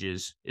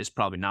percentages is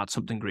probably not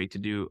something great to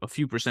do. A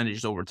few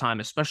percentages over time,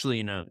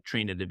 especially in a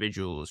trained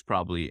individual, is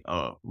probably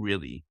a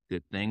really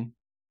good thing.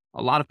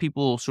 A lot of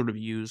people sort of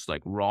use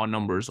like raw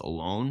numbers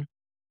alone.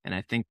 And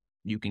I think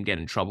you can get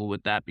in trouble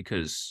with that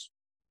because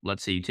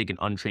let's say you take an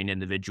untrained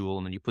individual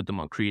and then you put them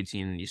on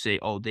creatine and you say,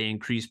 oh, they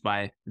increased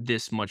by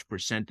this much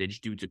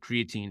percentage due to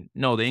creatine.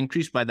 No, they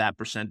increased by that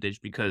percentage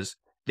because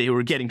they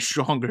were getting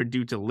stronger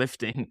due to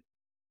lifting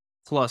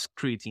plus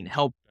creatine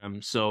helped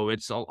them. So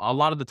it's a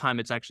lot of the time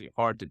it's actually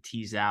hard to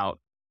tease out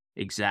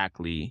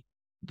exactly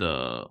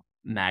the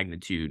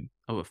magnitude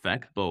of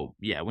effect. But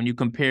yeah, when you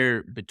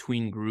compare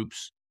between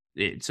groups,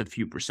 it's a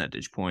few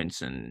percentage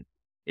points and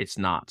it's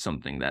not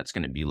something that's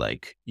going to be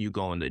like you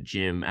go in the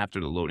gym after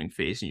the loading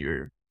phase and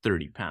you're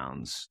 30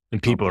 pounds And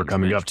of people are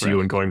coming bench up to you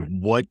press. and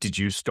going, "What did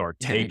you start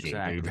Yeah, taking, dude?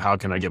 exactly. How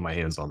can I get my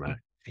hands on that?"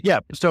 Yeah,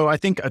 so I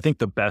think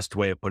the best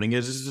way of putting it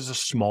is just a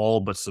small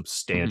but Mhm.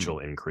 substantial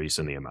increase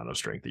in the amount of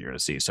strength that you're going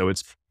to see. So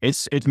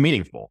it's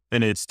meaningful,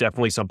 and it's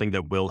definitely something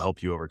that will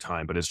help you over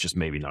time, but it's just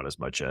maybe not as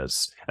much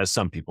as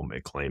some people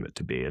may claim it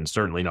to be, and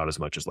certainly not as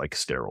much as like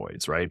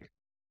steroids, right?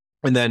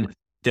 And then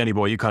Danny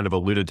boy, you kind of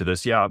alluded to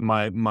this. Yeah,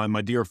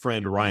 my dear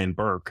friend Ryan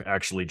Burke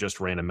actually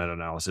just ran a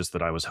meta-analysis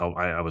that I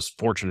was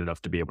fortunate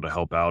enough to be able to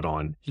help out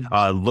on,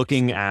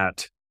 looking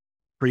at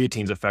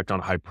creatine's effect on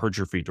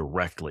hypertrophy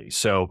directly.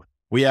 So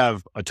we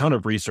have a ton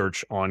of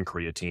research on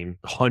creatine,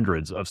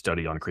 hundreds of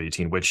study on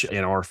creatine, which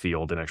in our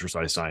field in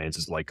exercise science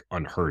is like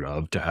unheard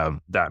of to have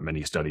that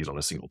many studies on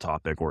a single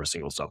topic or a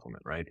single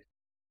supplement, right?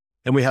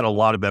 And we had a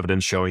lot of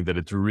evidence showing that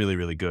it's really,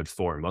 really good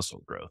for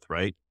muscle growth,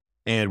 right?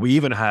 And we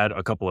even had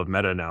a couple of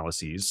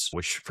meta-analyses,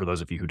 which for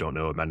those of you who don't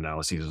know,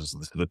 meta-analyses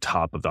is the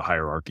top of the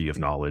hierarchy of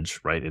knowledge,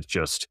 right?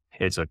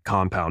 It's a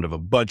compound of a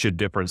bunch of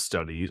different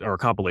studies or a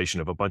compilation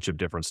of a bunch of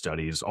different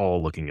studies,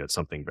 all looking at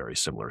something very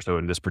similar. So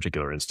in this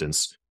particular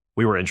instance,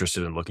 we were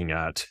interested in looking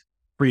at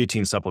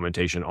creatine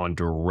supplementation on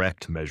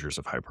direct measures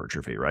of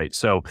hypertrophy, right?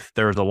 So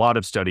there's a lot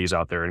of studies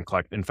out there. In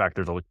fact,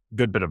 there's a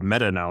good bit of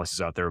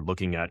meta-analysis out there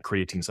looking at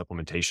creatine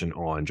supplementation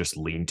on just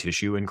lean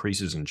tissue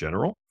increases in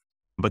general.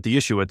 But the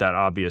issue with that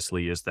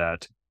obviously is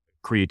that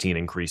creatine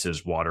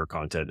increases water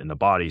content in the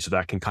body. So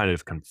that can kind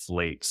of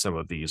conflate some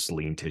of these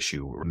lean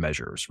tissue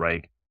measures,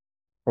 right?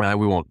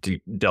 We won't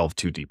delve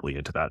too deeply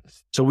into that.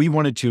 So we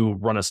wanted to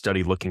run a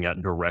study looking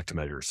at direct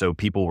measures. So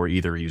people were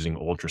either using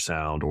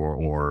ultrasound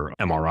or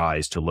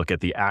MRIs to look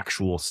at the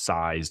actual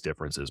size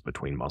differences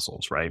between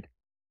muscles, right?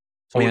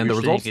 So what And you're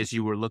the saying results, is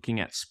you were looking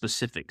at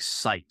specific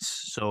sites.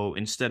 So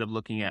instead of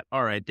looking at,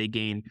 all right, they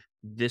gain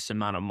this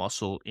amount of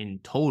muscle in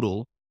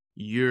total,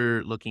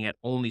 you're looking at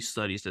only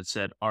studies that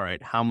said, all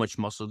right, how much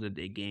muscle did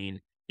they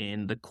gain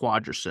in the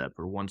quadricep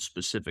or one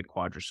specific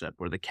quadricep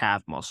or the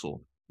calf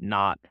muscle,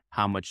 not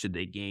how much did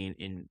they gain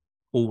in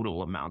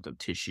total amount of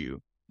tissue from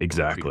pre to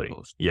exactly.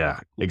 post. Yeah, Okay,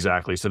 cool.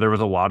 exactly. So there was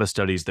a lot of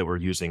studies that were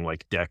using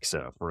like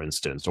DEXA, for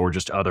instance, or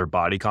just other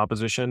body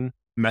composition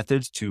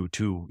methods to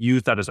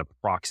use that as a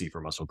proxy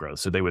for muscle growth.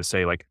 So they would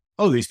say like,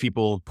 oh, these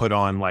people put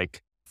on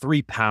like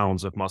 3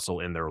 pounds of muscle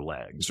in their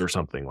legs or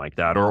something like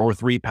that, or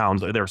 3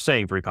 pounds. They're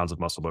saying 3 pounds of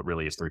muscle, but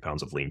really it's 3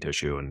 pounds of lean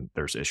tissue, and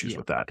there's issues Yeah.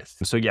 with that.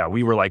 So yeah,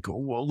 we were like,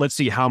 well, let's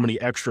see how many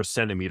extra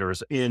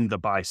centimeters in the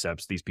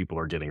biceps these people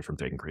are getting from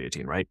taking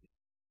creatine, right?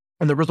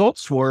 And the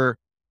results were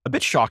a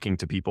bit shocking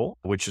to people,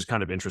 which is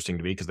kind of interesting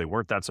to me because they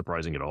weren't that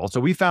surprising at all. So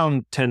we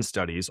found 10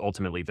 studies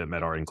ultimately that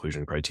met our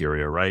inclusion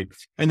criteria, right?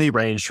 And they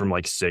ranged from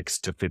like 6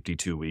 to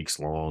 52 weeks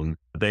long.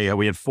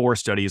 We had 4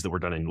 studies that were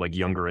done in like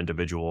younger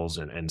individuals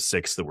and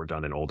 6 that were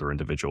done in older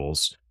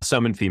individuals,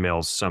 some in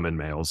females, some in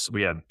males.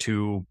 We had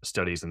 2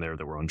 studies in there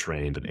that were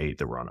untrained and 8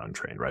 that were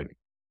untrained, right?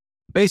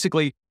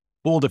 Basically,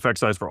 pooled effect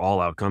size for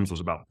all outcomes was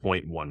about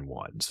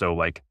 0.11. So,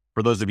 like,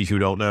 for those of you who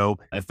don't know,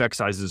 effect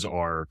sizes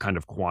are kind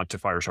of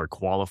quantifiers are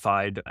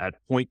qualified at zero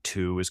point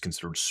 0.2 is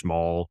considered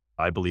small.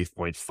 I believe zero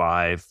point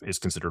 0.5 is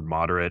considered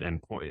moderate,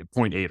 and zero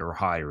point 0.8 or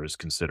higher is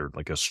considered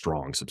like a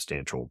strong,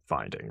 substantial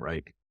finding,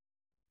 right?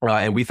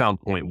 And we found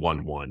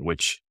 0.11,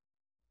 which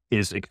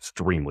is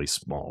extremely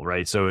small,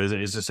 right? So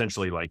it's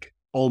essentially like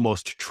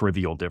almost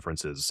trivial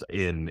differences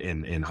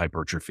in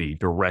hypertrophy,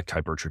 direct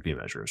hypertrophy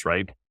measures,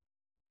 right?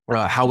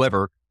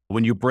 However,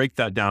 when you break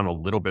that down a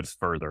little bit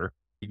further,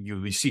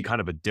 you see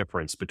kind of a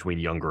difference between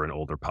younger and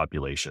older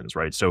populations,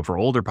 right? So for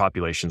older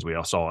populations, we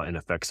all saw an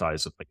effect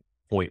size of like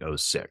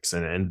 0.06,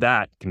 and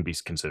that can be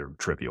considered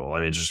trivial. I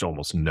mean, it's just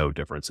almost no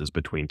differences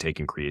between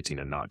taking creatine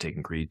and not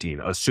taking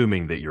creatine,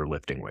 assuming that you're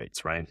lifting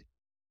weights, right?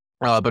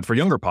 But for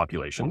younger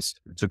populations,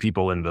 so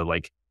people in the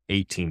like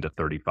 18 to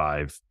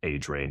 35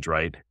 age range,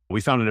 right?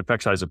 We found an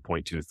effect size of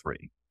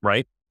 0.23,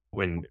 right?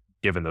 When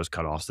given those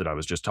cutoffs that I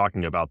was just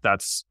talking about,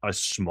 that's a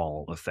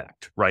small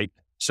effect, right?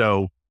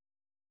 So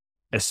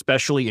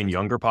especially in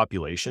younger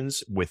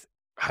populations with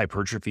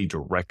hypertrophy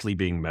directly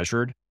being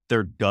measured,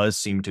 there does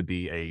seem to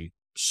be a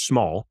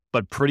small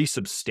but pretty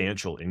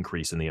substantial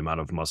increase in the amount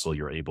of muscle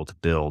you're able to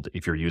build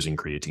if you're using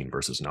creatine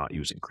versus not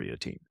using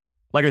creatine.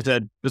 Like I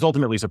said, this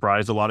ultimately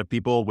surprised a lot of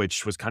people,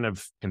 which was kind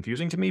of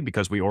confusing to me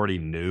because we already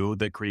knew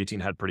that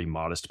creatine had pretty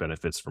modest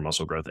benefits for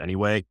muscle growth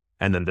anyway.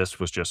 And then this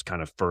was just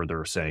kind of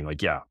further saying,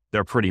 like, yeah,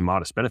 they're pretty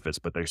modest benefits,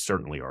 but they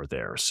certainly are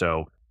there.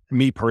 So,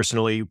 me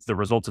personally, the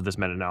results of this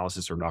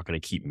meta-analysis are not going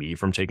to keep me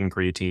from taking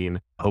creatine.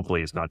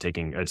 Hopefully, it's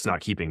not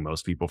keeping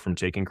most people from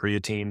taking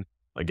creatine.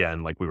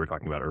 Again, like we were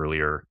talking about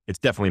earlier, it's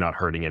definitely not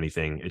hurting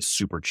anything. It's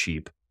super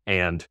cheap.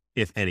 And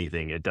if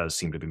anything, it does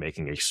seem to be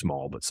making a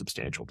small but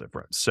substantial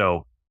difference.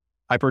 So,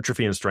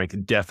 hypertrophy and strength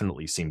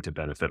definitely seem to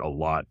benefit a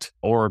lot,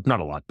 or not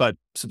a lot, but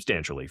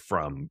substantially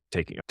from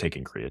taking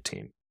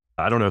creatine.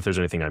 I don't know if there's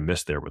anything I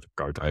missed there with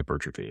regard to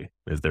hypertrophy.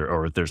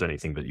 Or if there's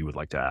anything that you would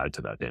like to add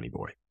to that, Danny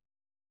boy.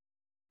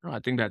 No, I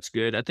think that's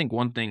good. I think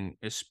one thing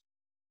is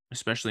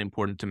especially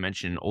important to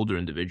mention in older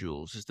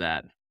individuals is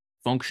that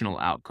functional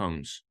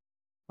outcomes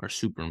are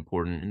super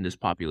important in this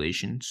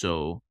population.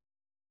 So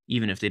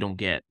even if they don't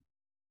get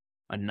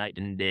a night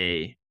and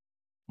day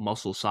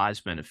muscle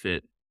size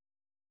benefit,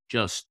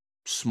 just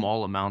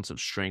small amounts of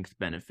strength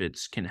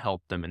benefits can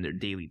help them in their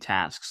daily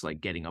tasks,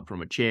 like getting up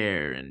from a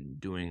chair and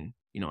doing,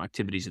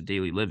 activities of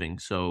daily living.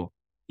 So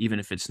even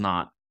if it's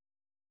not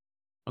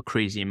a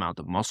crazy amount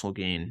of muscle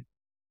gain,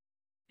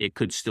 it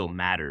could still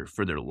matter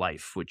for their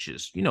life, which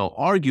is,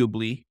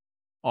 arguably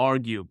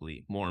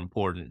more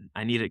important.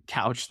 I need to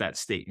couch that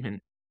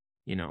statement,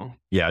 you know,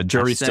 Yeah,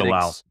 jury's still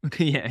out. aesthetics.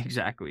 Yeah,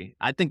 exactly.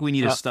 I think we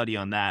need a Uh, study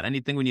on that. I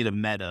think we need a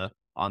meta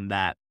on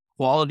that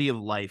quality of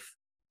life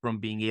from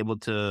being able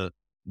to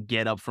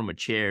get up from a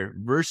chair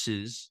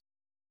versus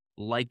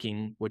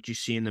liking what you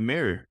see in the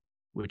mirror,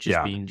 which is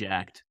yeah. being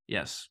jacked.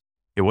 Yes.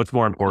 Yeah, what's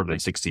more What do you important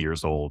at think? 60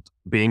 years old?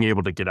 Being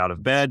able to get out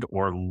of bed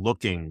or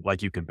looking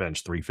like you can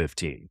bench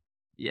 315?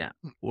 Yeah.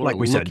 Or Like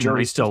we said, looking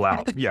jury's like still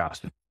out. Yeah.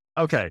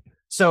 Okay.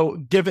 So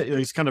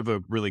it's kind of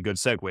a really good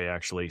segue,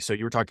 actually. So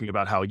you were talking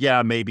about how,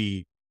 yeah,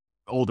 maybe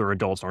older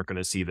adults aren't going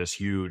to see this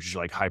huge,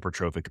 like,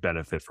 hypertrophic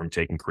benefit from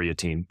taking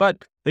creatine,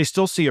 but they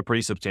still see a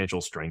pretty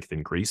substantial strength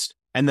increase.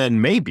 And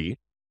then maybe,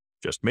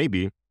 just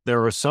maybe,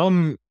 there are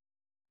some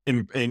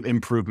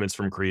improvements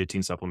from creatine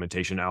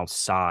supplementation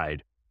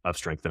outside of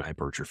strength and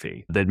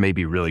hypertrophy that may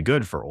be really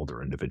good for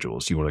older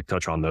individuals. You want to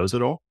touch on those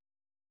at all?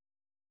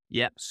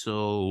 yeah.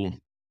 So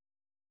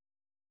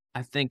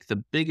I think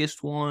the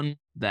biggest one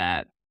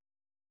that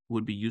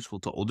would be useful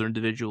to older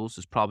individuals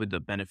is probably the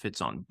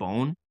benefits on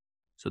bone.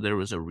 So there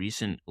was a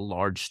recent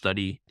large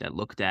study that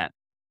looked at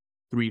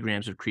 3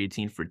 grams of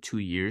creatine for 2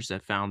 years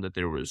that found that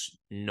there was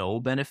no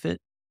benefit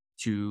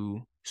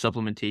to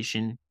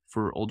supplementation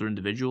for older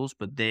individuals,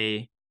 but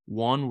they,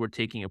 one, were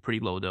taking a pretty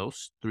low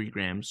dose, 3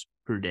 grams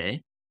per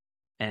day,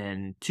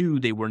 and two,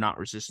 they were not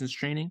resistance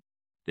training.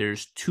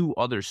 There's two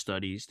other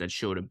studies that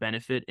showed a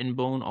benefit in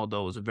bone,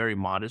 although it was a very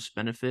modest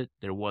benefit.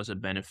 There was a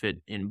benefit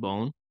in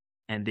bone,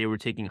 and they were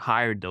taking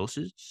higher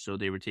doses. So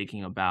they were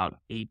taking about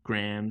 8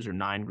 grams or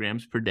 9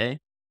 grams per day,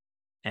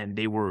 and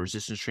they were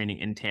resistance training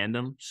in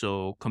tandem.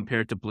 So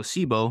compared to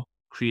placebo,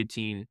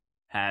 creatine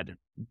had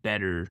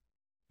better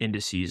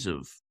indices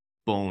of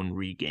bone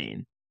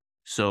regain.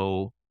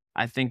 So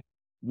I think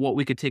what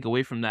we could take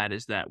away from that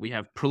is that we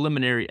have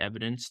preliminary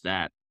evidence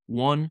that,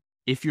 one,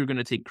 if you're going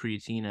to take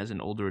creatine as an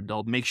older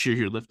adult, make sure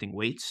you're lifting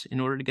weights in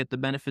order to get the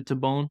benefit to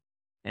bone.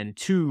 And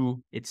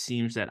two, it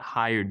seems that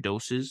higher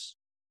doses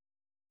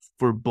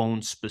for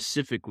bone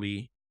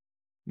specifically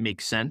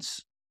make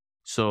sense.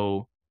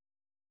 So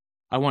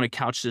I want to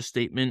couch this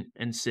statement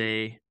and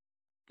say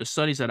the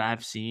studies that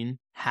I've seen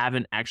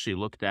haven't actually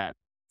looked at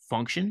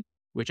function,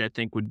 which I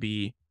think would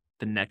be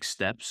the next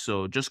step.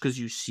 So just because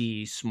you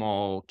see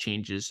small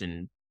changes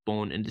in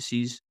bone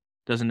indices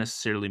doesn't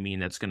necessarily mean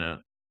that's going to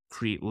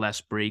create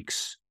less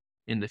breaks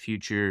in the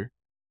future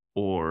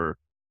or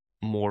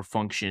more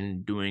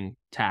function doing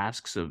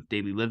tasks of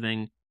daily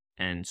living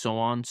and so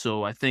on.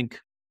 So I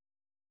think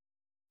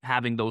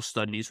having those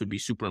studies would be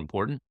super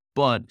important.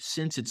 But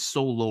since it's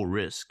so low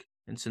risk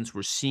and since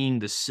we're seeing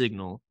the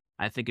signal,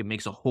 I think it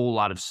makes a whole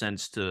lot of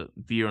sense to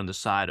veer on the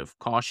side of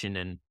caution.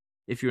 And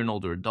if you're an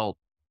older adult,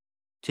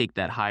 take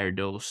that higher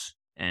dose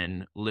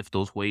and lift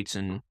those weights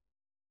and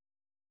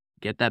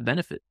get that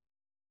benefit.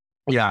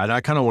 Yeah, and I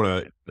kind of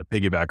want to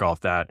piggyback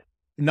off that.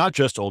 Not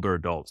just older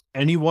adults.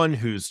 Anyone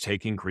who's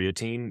taking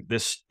creatine,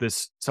 this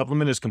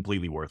supplement is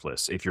completely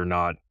worthless if you're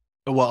not,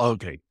 well,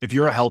 okay, if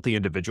you're a healthy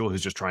individual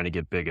who's just trying to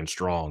get big and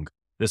strong,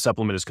 this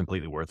supplement is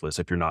completely worthless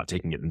if you're not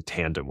taking it in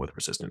tandem with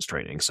resistance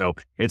training. So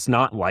it's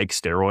not like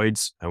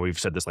steroids, and we've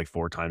said this like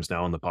 4 times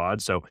now on the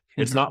pod. So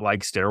it's not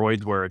like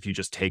steroids where if you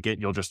just take it,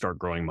 you'll just start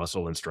growing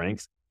muscle and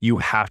strength. You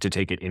have to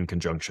take it in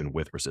conjunction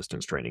with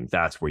resistance training.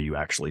 That's where you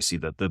actually see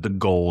the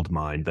gold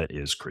mine that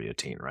is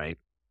creatine, right?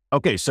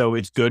 Okay, so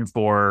it's good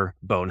for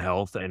bone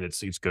health and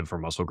it's good for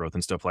muscle growth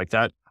and stuff like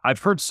that. I've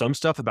heard some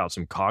stuff about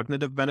some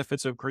cognitive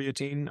benefits of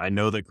creatine. I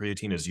know that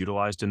creatine is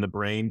utilized in the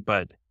brain,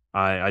 but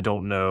I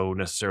don't know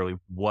necessarily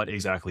what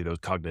exactly those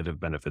cognitive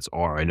benefits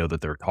are. I know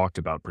that they're talked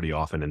about pretty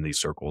often in these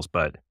circles,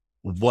 but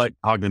what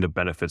cognitive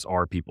benefits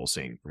are people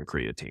seeing from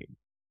creatine?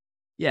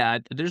 Yeah,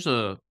 there's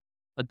a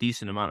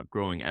decent amount of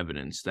growing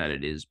evidence that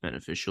it is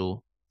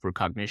beneficial for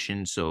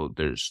cognition. So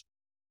there's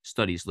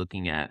studies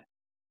looking at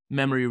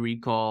memory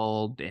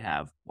recall. They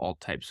have all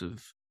types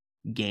of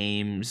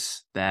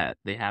games that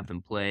they have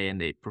them play and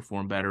they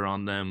perform better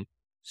on them.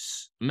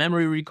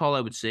 Memory recall,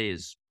 I would say,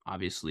 is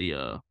obviously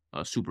a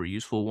super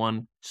useful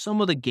one.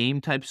 Some of the game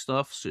type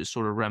stuff is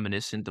sort of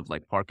reminiscent of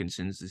like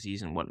Parkinson's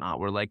disease and whatnot,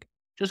 where like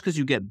just because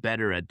you get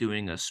better at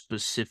doing a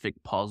specific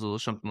puzzle or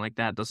something like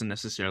that doesn't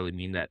necessarily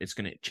mean that it's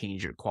going to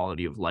change your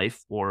quality of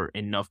life or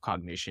enough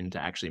cognition to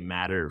actually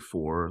matter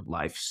for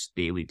life's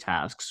daily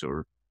tasks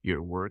or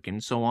your work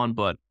and so on.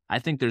 But I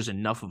think there's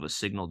enough of a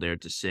signal there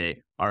to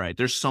say, all right,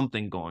 there's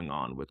something going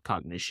on with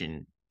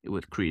cognition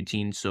with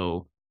creatine.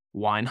 So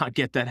why not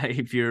get that?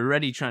 If you're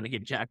already trying to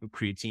get jacked with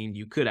creatine,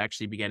 you could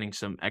actually be getting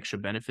some extra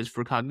benefits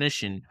for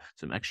cognition,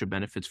 some extra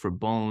benefits for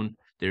bone.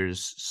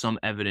 There's some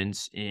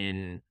evidence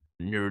in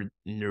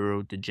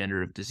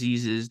neurodegenerative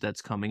diseases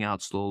that's coming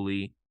out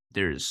slowly.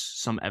 There's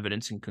some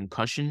evidence in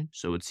concussion.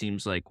 So it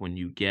seems like when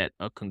you get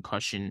a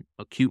concussion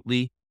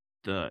acutely,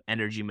 the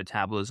energy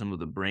metabolism of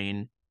the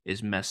brain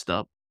is messed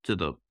up to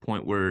the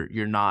point where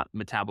you're not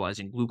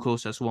metabolizing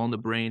glucose as well in the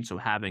brain. So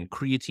having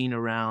creatine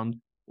around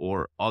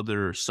or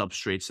other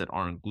substrates that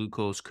aren't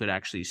glucose could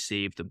actually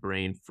save the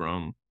brain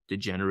from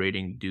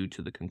degenerating due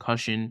to the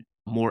concussion.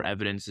 More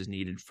evidence is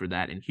needed for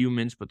that in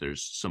humans, but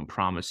there's some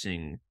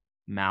promising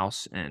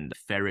mouse and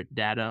ferret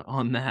data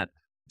on that.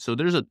 So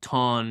there's a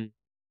ton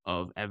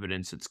of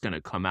evidence that's going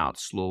to come out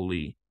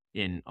slowly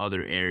in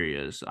other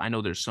areas. I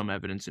know there's some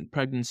evidence in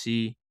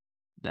pregnancy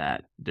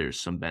that there's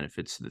some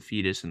benefits to the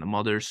fetus and the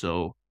mother.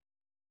 So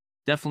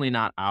definitely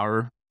not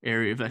our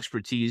area of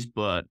expertise,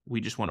 but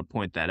we just want to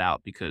point that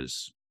out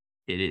because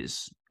it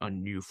is a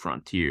new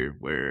frontier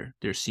where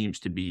there seems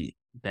to be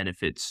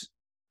benefits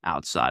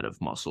outside of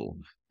muscle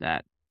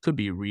that could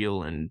be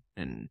real and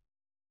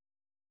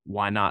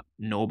why not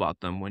know about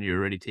them when you're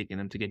already taking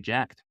them to get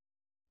jacked?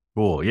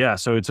 Cool. Yeah.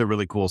 So it's a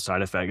really cool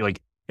side effect. Like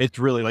it's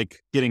really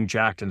like getting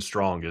jacked and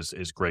strong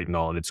is great and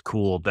all. And it's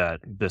cool that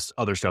this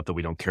other stuff that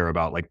we don't care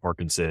about, like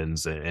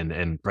Parkinson's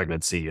and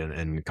pregnancy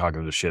and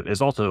cognitive shit,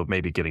 is also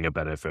maybe getting a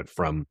benefit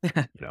from,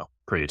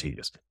 creatine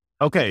use.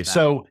 Okay. Exactly.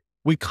 So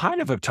we kind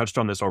of have touched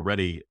on this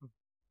already.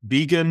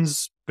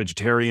 Vegans,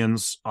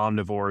 vegetarians,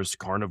 omnivores,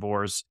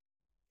 carnivores.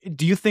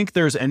 Do you think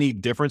there's any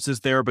differences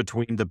there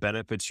between the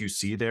benefits you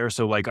see there?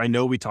 So, like, I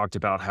know we talked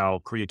about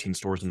how creatine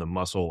stores in the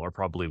muscle are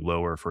probably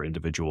lower for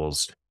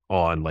individuals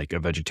on like a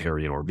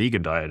vegetarian or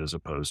vegan diet as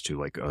opposed to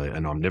like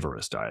an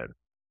omnivorous diet.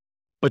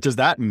 But does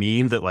that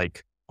mean that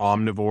like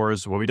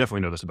omnivores, well, we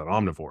definitely know this about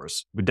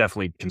omnivores, we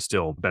definitely can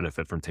still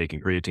benefit from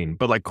taking creatine,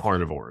 but like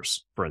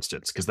carnivores, for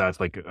instance, because that's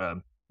like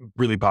a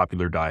really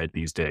popular diet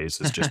these days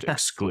is just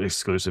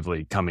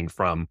exclusively coming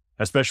from,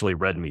 especially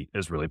red meat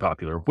is really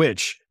popular,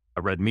 which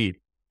red meat,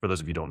 for those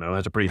of you who don't know,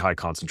 has a pretty high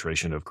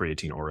concentration of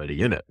creatine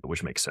already in it,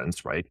 which makes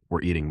sense, right?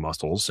 We're eating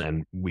muscles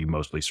and we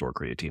mostly store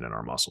creatine in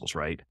our muscles,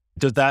 right?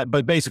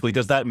 But basically,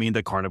 does that mean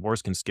that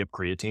carnivores can skip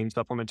creatine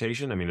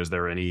supplementation? I mean, is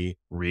there any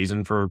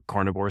reason for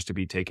carnivores to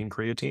be taking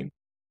creatine?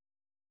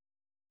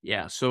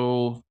 Yeah.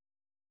 So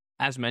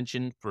as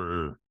mentioned,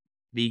 for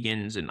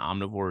vegans and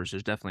omnivores,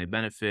 there's definitely a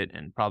benefit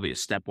and probably a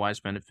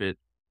stepwise benefit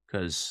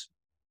because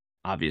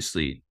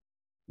obviously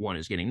one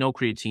is getting no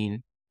creatine,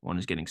 one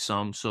is getting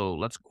some. So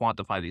let's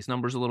quantify these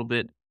numbers a little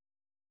bit.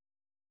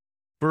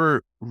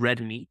 For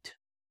red meat,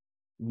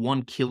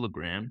 1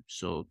 kilogram,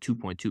 so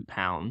 2.2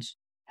 pounds,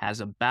 has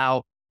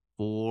about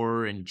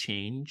 4 and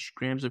change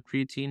grams of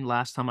creatine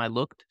last time I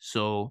looked.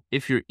 So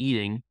if you're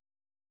eating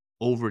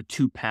over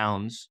 2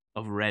 pounds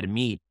of red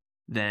meat,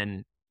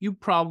 then you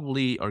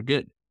probably are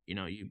good.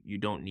 You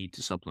don't need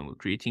to supplement with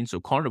creatine. So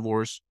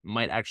carnivores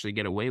might actually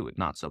get away with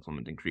not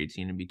supplementing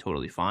creatine and be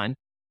totally fine.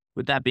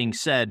 With that being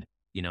said,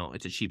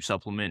 it's a cheap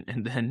supplement.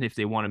 And then if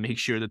they want to make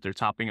sure that they're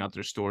topping out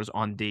their stores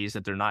on days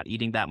that they're not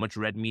eating that much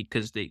red meat,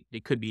 because they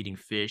could be eating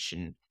fish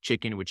and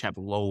chicken, which have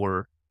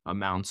lower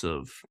amounts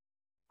of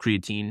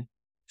creatine.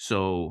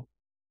 So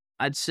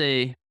I'd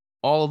say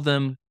all of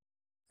them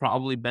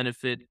probably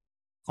benefit.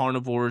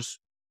 Carnivores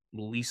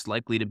least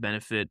likely to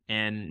benefit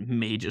and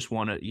may just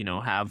want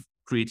to, have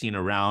creatine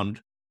around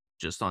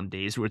just on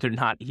days where they're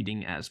not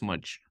eating as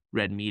much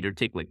red meat or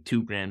take like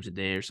 2 grams a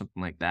day or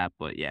something like that.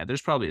 But yeah,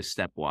 there's probably a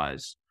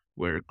stepwise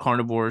where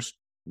carnivores,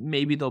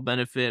 maybe they'll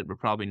benefit, but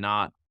probably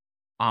not.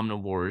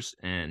 Omnivores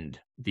and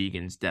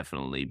vegans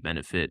definitely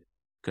benefit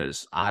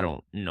because I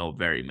don't know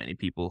very many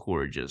people who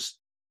are just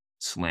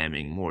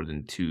slamming more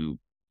than 2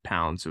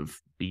 pounds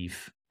of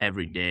beef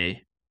every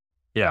day.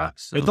 Yeah.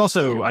 It's So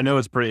also, yeah, I know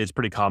it's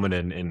pretty common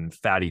in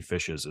fatty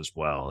fishes as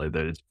well.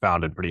 That it's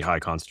found in pretty high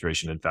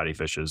concentration in fatty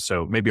fishes.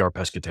 So maybe our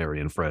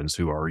pescatarian friends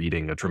who are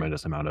eating a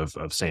tremendous amount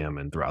of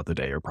salmon throughout the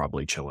day are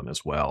probably chilling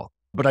as well.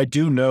 But I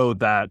do know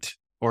that,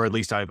 or at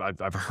least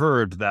I've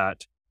heard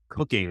that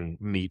cooking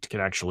meat can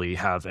actually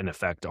have an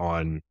effect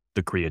on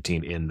the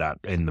creatine in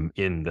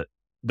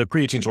the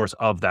creatine source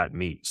of that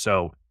meat.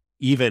 So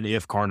even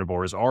if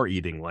carnivores are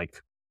eating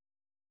like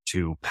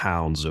 2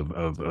 pounds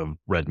of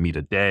red meat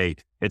a day,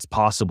 it's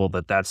possible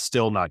that that's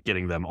still not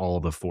getting them all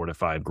the 4 to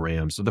 5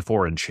 grams, the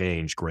 4 and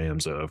change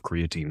grams of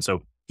creatine.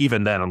 So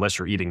even then, unless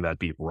you're eating that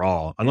beef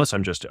raw, unless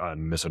I'm just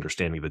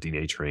misunderstanding the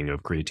denaturing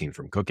of creatine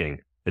from cooking,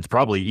 it's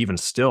probably even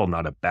still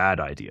not a bad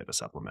idea to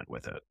supplement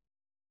with it.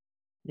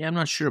 Yeah, I'm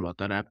not sure about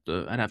that.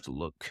 I'd have to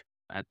look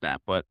at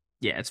that, but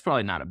yeah, it's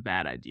probably not a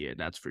bad idea.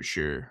 That's for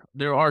sure.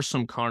 There are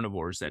some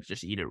carnivores that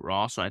just eat it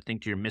raw, so I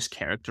think you're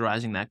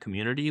mischaracterizing that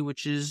community,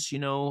 which is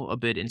a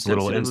bit A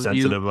little insensitive of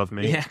you. insensitive of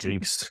me. Yeah,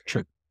 Jinx.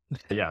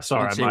 Yeah,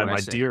 don't sorry. say what I My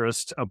say.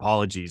 dearest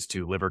apologies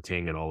to Liver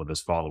King and all of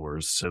his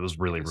followers. It was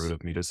really rude Yes.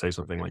 of me to say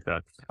something like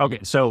that. Yeah, Okay,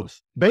 of so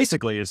course.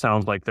 basically, it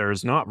sounds like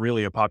there's not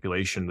really a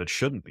population that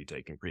shouldn't be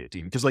taking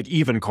creatine because, like,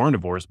 even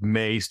carnivores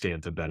may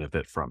stand to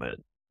benefit from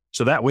it.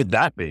 So that, with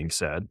that being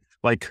said,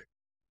 like,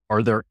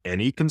 are there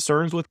any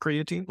concerns with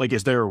creatine? Like,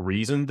 is there a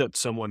reason that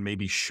someone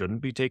maybe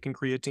shouldn't be taking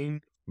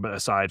creatine, but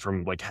aside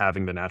from like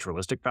having the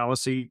naturalistic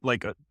fallacy,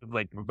 like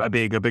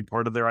being a big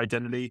part of their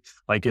identity?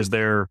 Like, is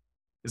there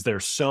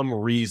some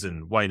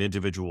reason why an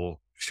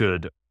individual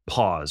should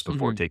pause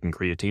before Mhm. taking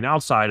creatine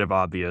outside of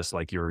obvious,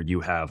 like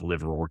you have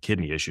liver or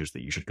kidney issues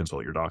that you should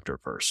consult your doctor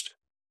first?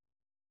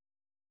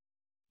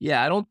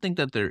 Yeah, I don't think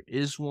that there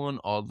is one,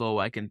 although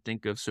I can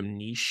think of some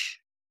niche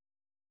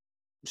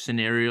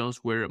scenarios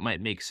where it might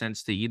make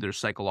sense to either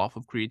cycle off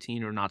of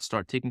creatine or not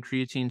start taking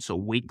creatine. So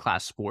weight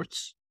class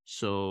sports,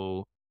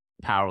 so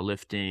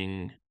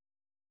powerlifting,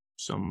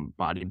 some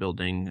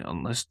bodybuilding,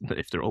 unless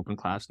if they're open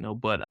class, no.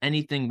 But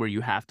anything where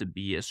you have to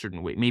be a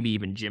certain weight, maybe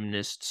even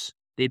gymnasts,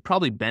 they'd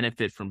probably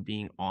benefit from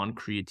being on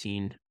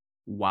creatine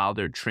while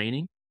they're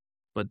training.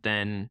 But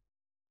then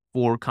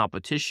for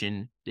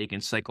competition, they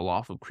can cycle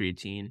off of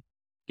creatine,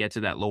 get to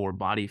that lower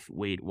body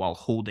weight while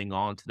holding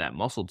on to that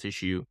muscle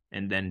tissue,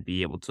 and then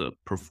be able to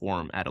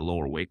perform at a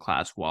lower weight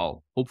class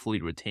while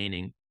hopefully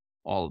retaining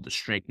all of the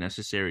strength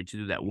necessary to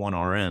do that 1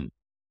 RM.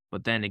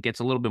 But then it gets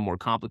a little bit more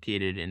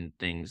complicated in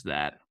things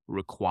that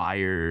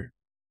require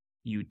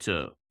you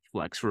to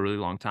flex for a really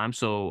long time.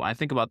 So I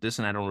think about this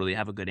and I don't really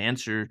have a good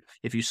answer.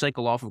 If you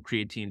cycle off of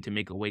creatine to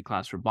make a weight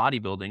class for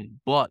bodybuilding,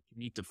 but you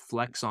need to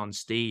flex on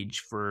stage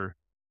for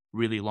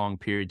really long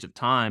periods of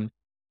time,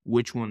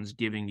 which one's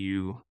giving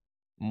you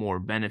more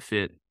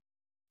benefit?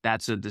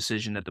 That's a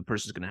decision that the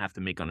person's going to have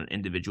to make on an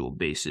individual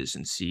basis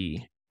and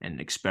see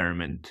and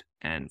experiment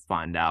and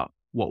find out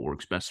what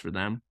works best for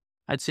them.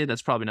 I'd say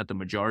that's probably not the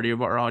majority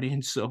of our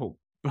audience, so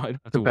I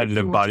don't have to worry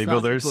Competitive too much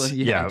about it. But bodybuilders,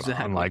 yeah, yeah,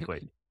 exactly.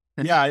 unlikely.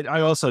 Yeah,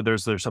 I also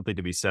there's something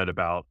to be said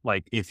about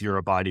like if you're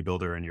a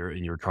bodybuilder and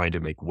you're trying to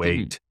make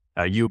Mhm, weight,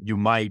 you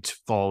might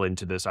fall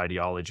into this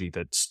ideology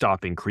that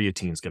stopping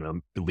creatine is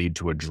going to lead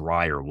to a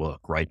drier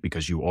look, right?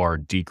 Because you are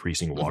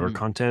decreasing water mhm.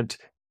 content.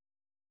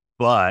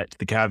 But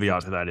the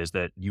caveat to that is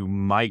that you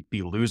might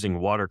be losing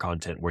water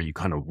content where you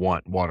kind of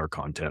want water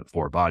content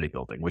for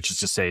bodybuilding, which is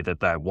to say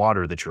that that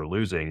water that you're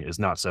losing is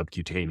not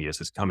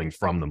subcutaneous; it's coming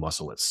from the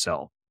muscle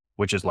itself,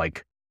 which is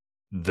like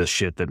the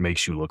shit that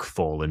makes you look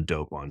full and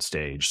dope on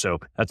stage. So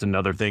that's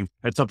another thing.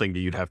 It's something that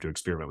you'd have to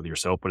experiment with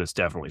yourself, but it's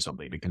definitely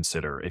something to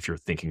consider if you're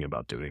thinking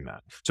about doing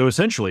that. So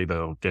essentially,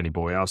 though, Danny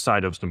boy,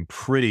 outside of some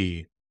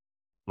pretty,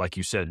 like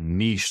you said,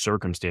 niche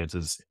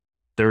circumstances,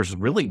 there's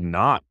really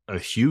not a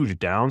huge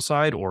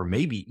downside or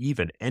maybe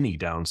even any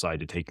downside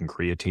to taking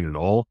creatine at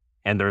all.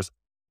 And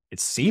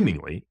it's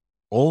seemingly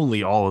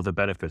only all of the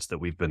benefits that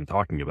we've been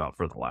talking about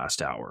for the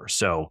last hour.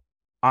 So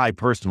I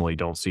personally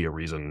don't see a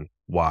reason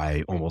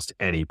why almost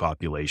any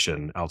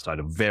population outside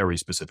of very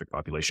specific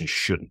populations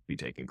shouldn't be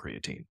taking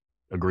creatine.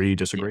 Agree, Yeah,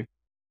 disagree?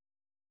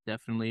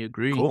 definitely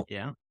agree. Cool.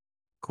 Yeah.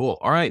 Cool.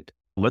 All right.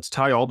 Let's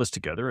tie all this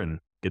together and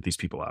get these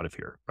people out of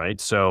here. Right.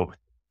 So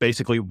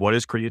basically, what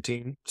is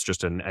creatine?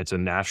 It's a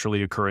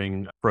naturally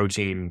occurring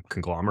protein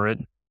conglomerate,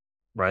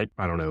 right?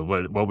 I don't know.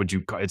 What would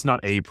you call it's not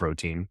a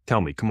protein.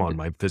 Tell me, come on,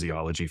 my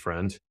physiology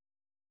friend.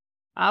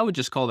 I would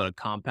just call it a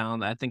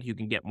compound. I think you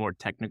can get more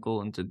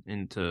technical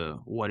into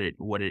what it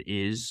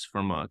is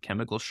from a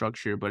chemical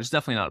structure, but it's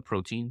definitely not a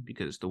protein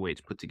because the way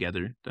it's put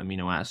together, the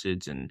amino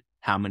acids and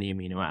how many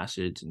amino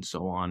acids and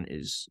so on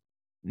is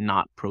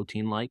not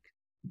protein like.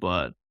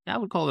 But I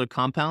would call it a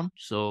compound.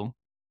 So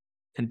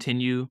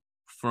continue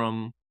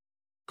from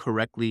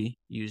correctly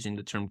using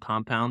the term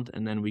compound,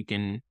 and then we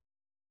can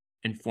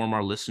inform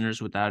our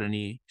listeners without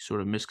any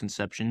sort of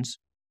misconceptions.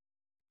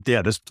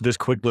 Yeah, this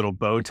quick little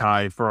bow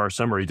tie for our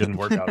summary didn't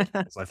work out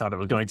as I thought it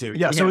was going to.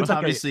 Yeah, Yeah, so well, it's like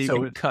obviously so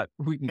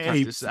we can cut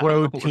a this out. Don't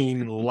worry.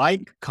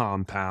 protein-like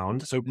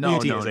compound. So No,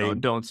 creatine no, is no, a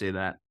don't say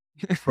that.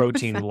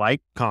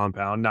 protein-like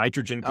compound, Oh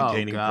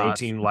nitrogen-containing gosh.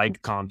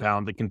 protein-like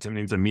compound that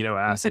contains amino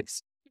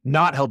acids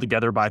not held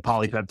together by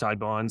polypeptide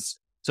bonds.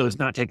 So it's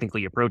not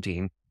technically a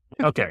protein.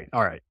 Okay,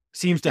 all right.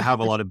 Seems to have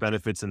a lot of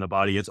benefits in the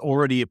body. It's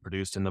already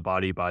produced in the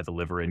body by the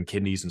liver and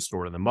kidneys and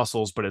stored in the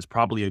muscles, but it's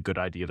probably a good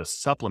idea to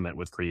supplement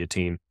with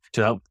creatine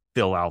to help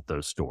fill out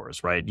those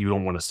stores, right? You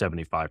don't want a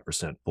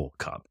 75% full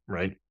cup,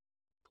 right?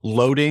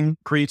 Loading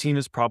creatine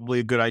is probably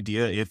a good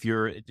idea if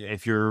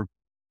your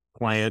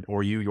client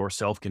or you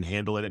yourself can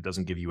handle it. It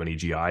doesn't give you any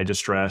GI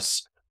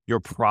distress. You're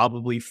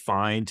probably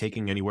fine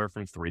taking anywhere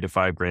from 3 to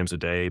 5 grams a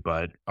day,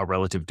 but a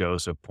relative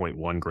dose of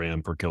 0.1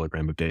 gram per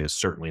kilogram a day is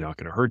certainly not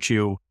going to hurt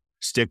you.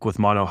 Stick with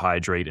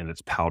monohydrate in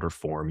its powder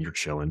form. You're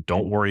chilling.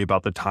 Don't worry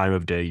about the time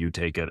of day you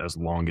take it, as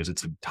long as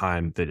it's a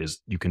time that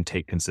is you can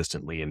take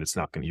consistently, and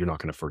you're not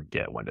going to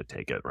forget when to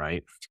take it.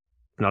 Right? It's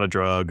not a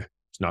drug.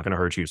 It's not going to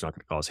hurt you. It's not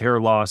going to cause hair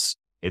loss.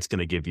 It's going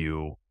to give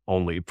you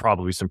only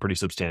probably some pretty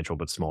substantial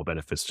but small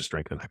benefits to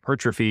strength and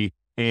hypertrophy.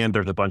 And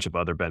there's a bunch of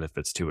other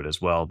benefits to it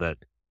as well that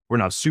we're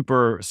not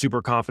super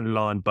confident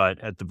on, but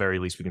at the very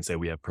least, we can say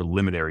we have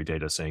preliminary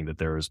data saying that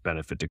there is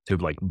benefit to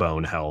like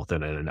bone health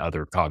and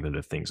other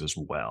cognitive things as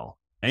well,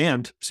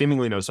 and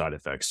seemingly no side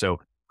effects. So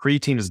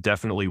creatine is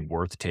definitely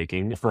worth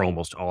taking for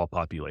almost all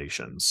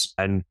populations.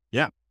 And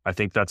yeah, I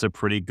think that's a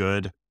pretty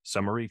good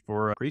summary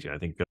for creatine. I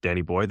think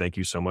Danny Boy, thank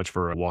you so much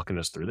for walking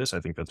us through this.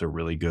 I think that's a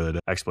really good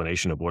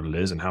explanation of what it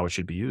is and how it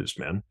should be used,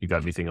 man. You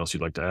got anything else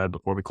you'd like to add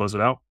before we close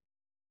it out?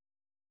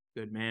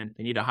 Good, man.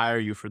 They need to hire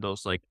you for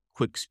those like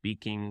quick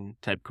speaking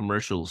type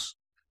commercials.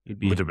 You'd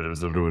be yeah.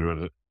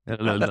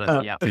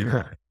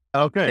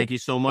 Okay. Thank you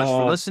so much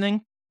for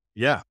listening.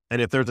 Yeah.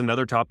 And if there's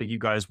another topic you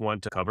guys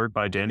want covered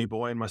by Danny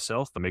Boy and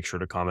myself, then make sure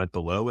to comment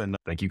below. And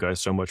thank you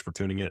guys so much for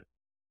tuning in.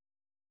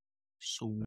 So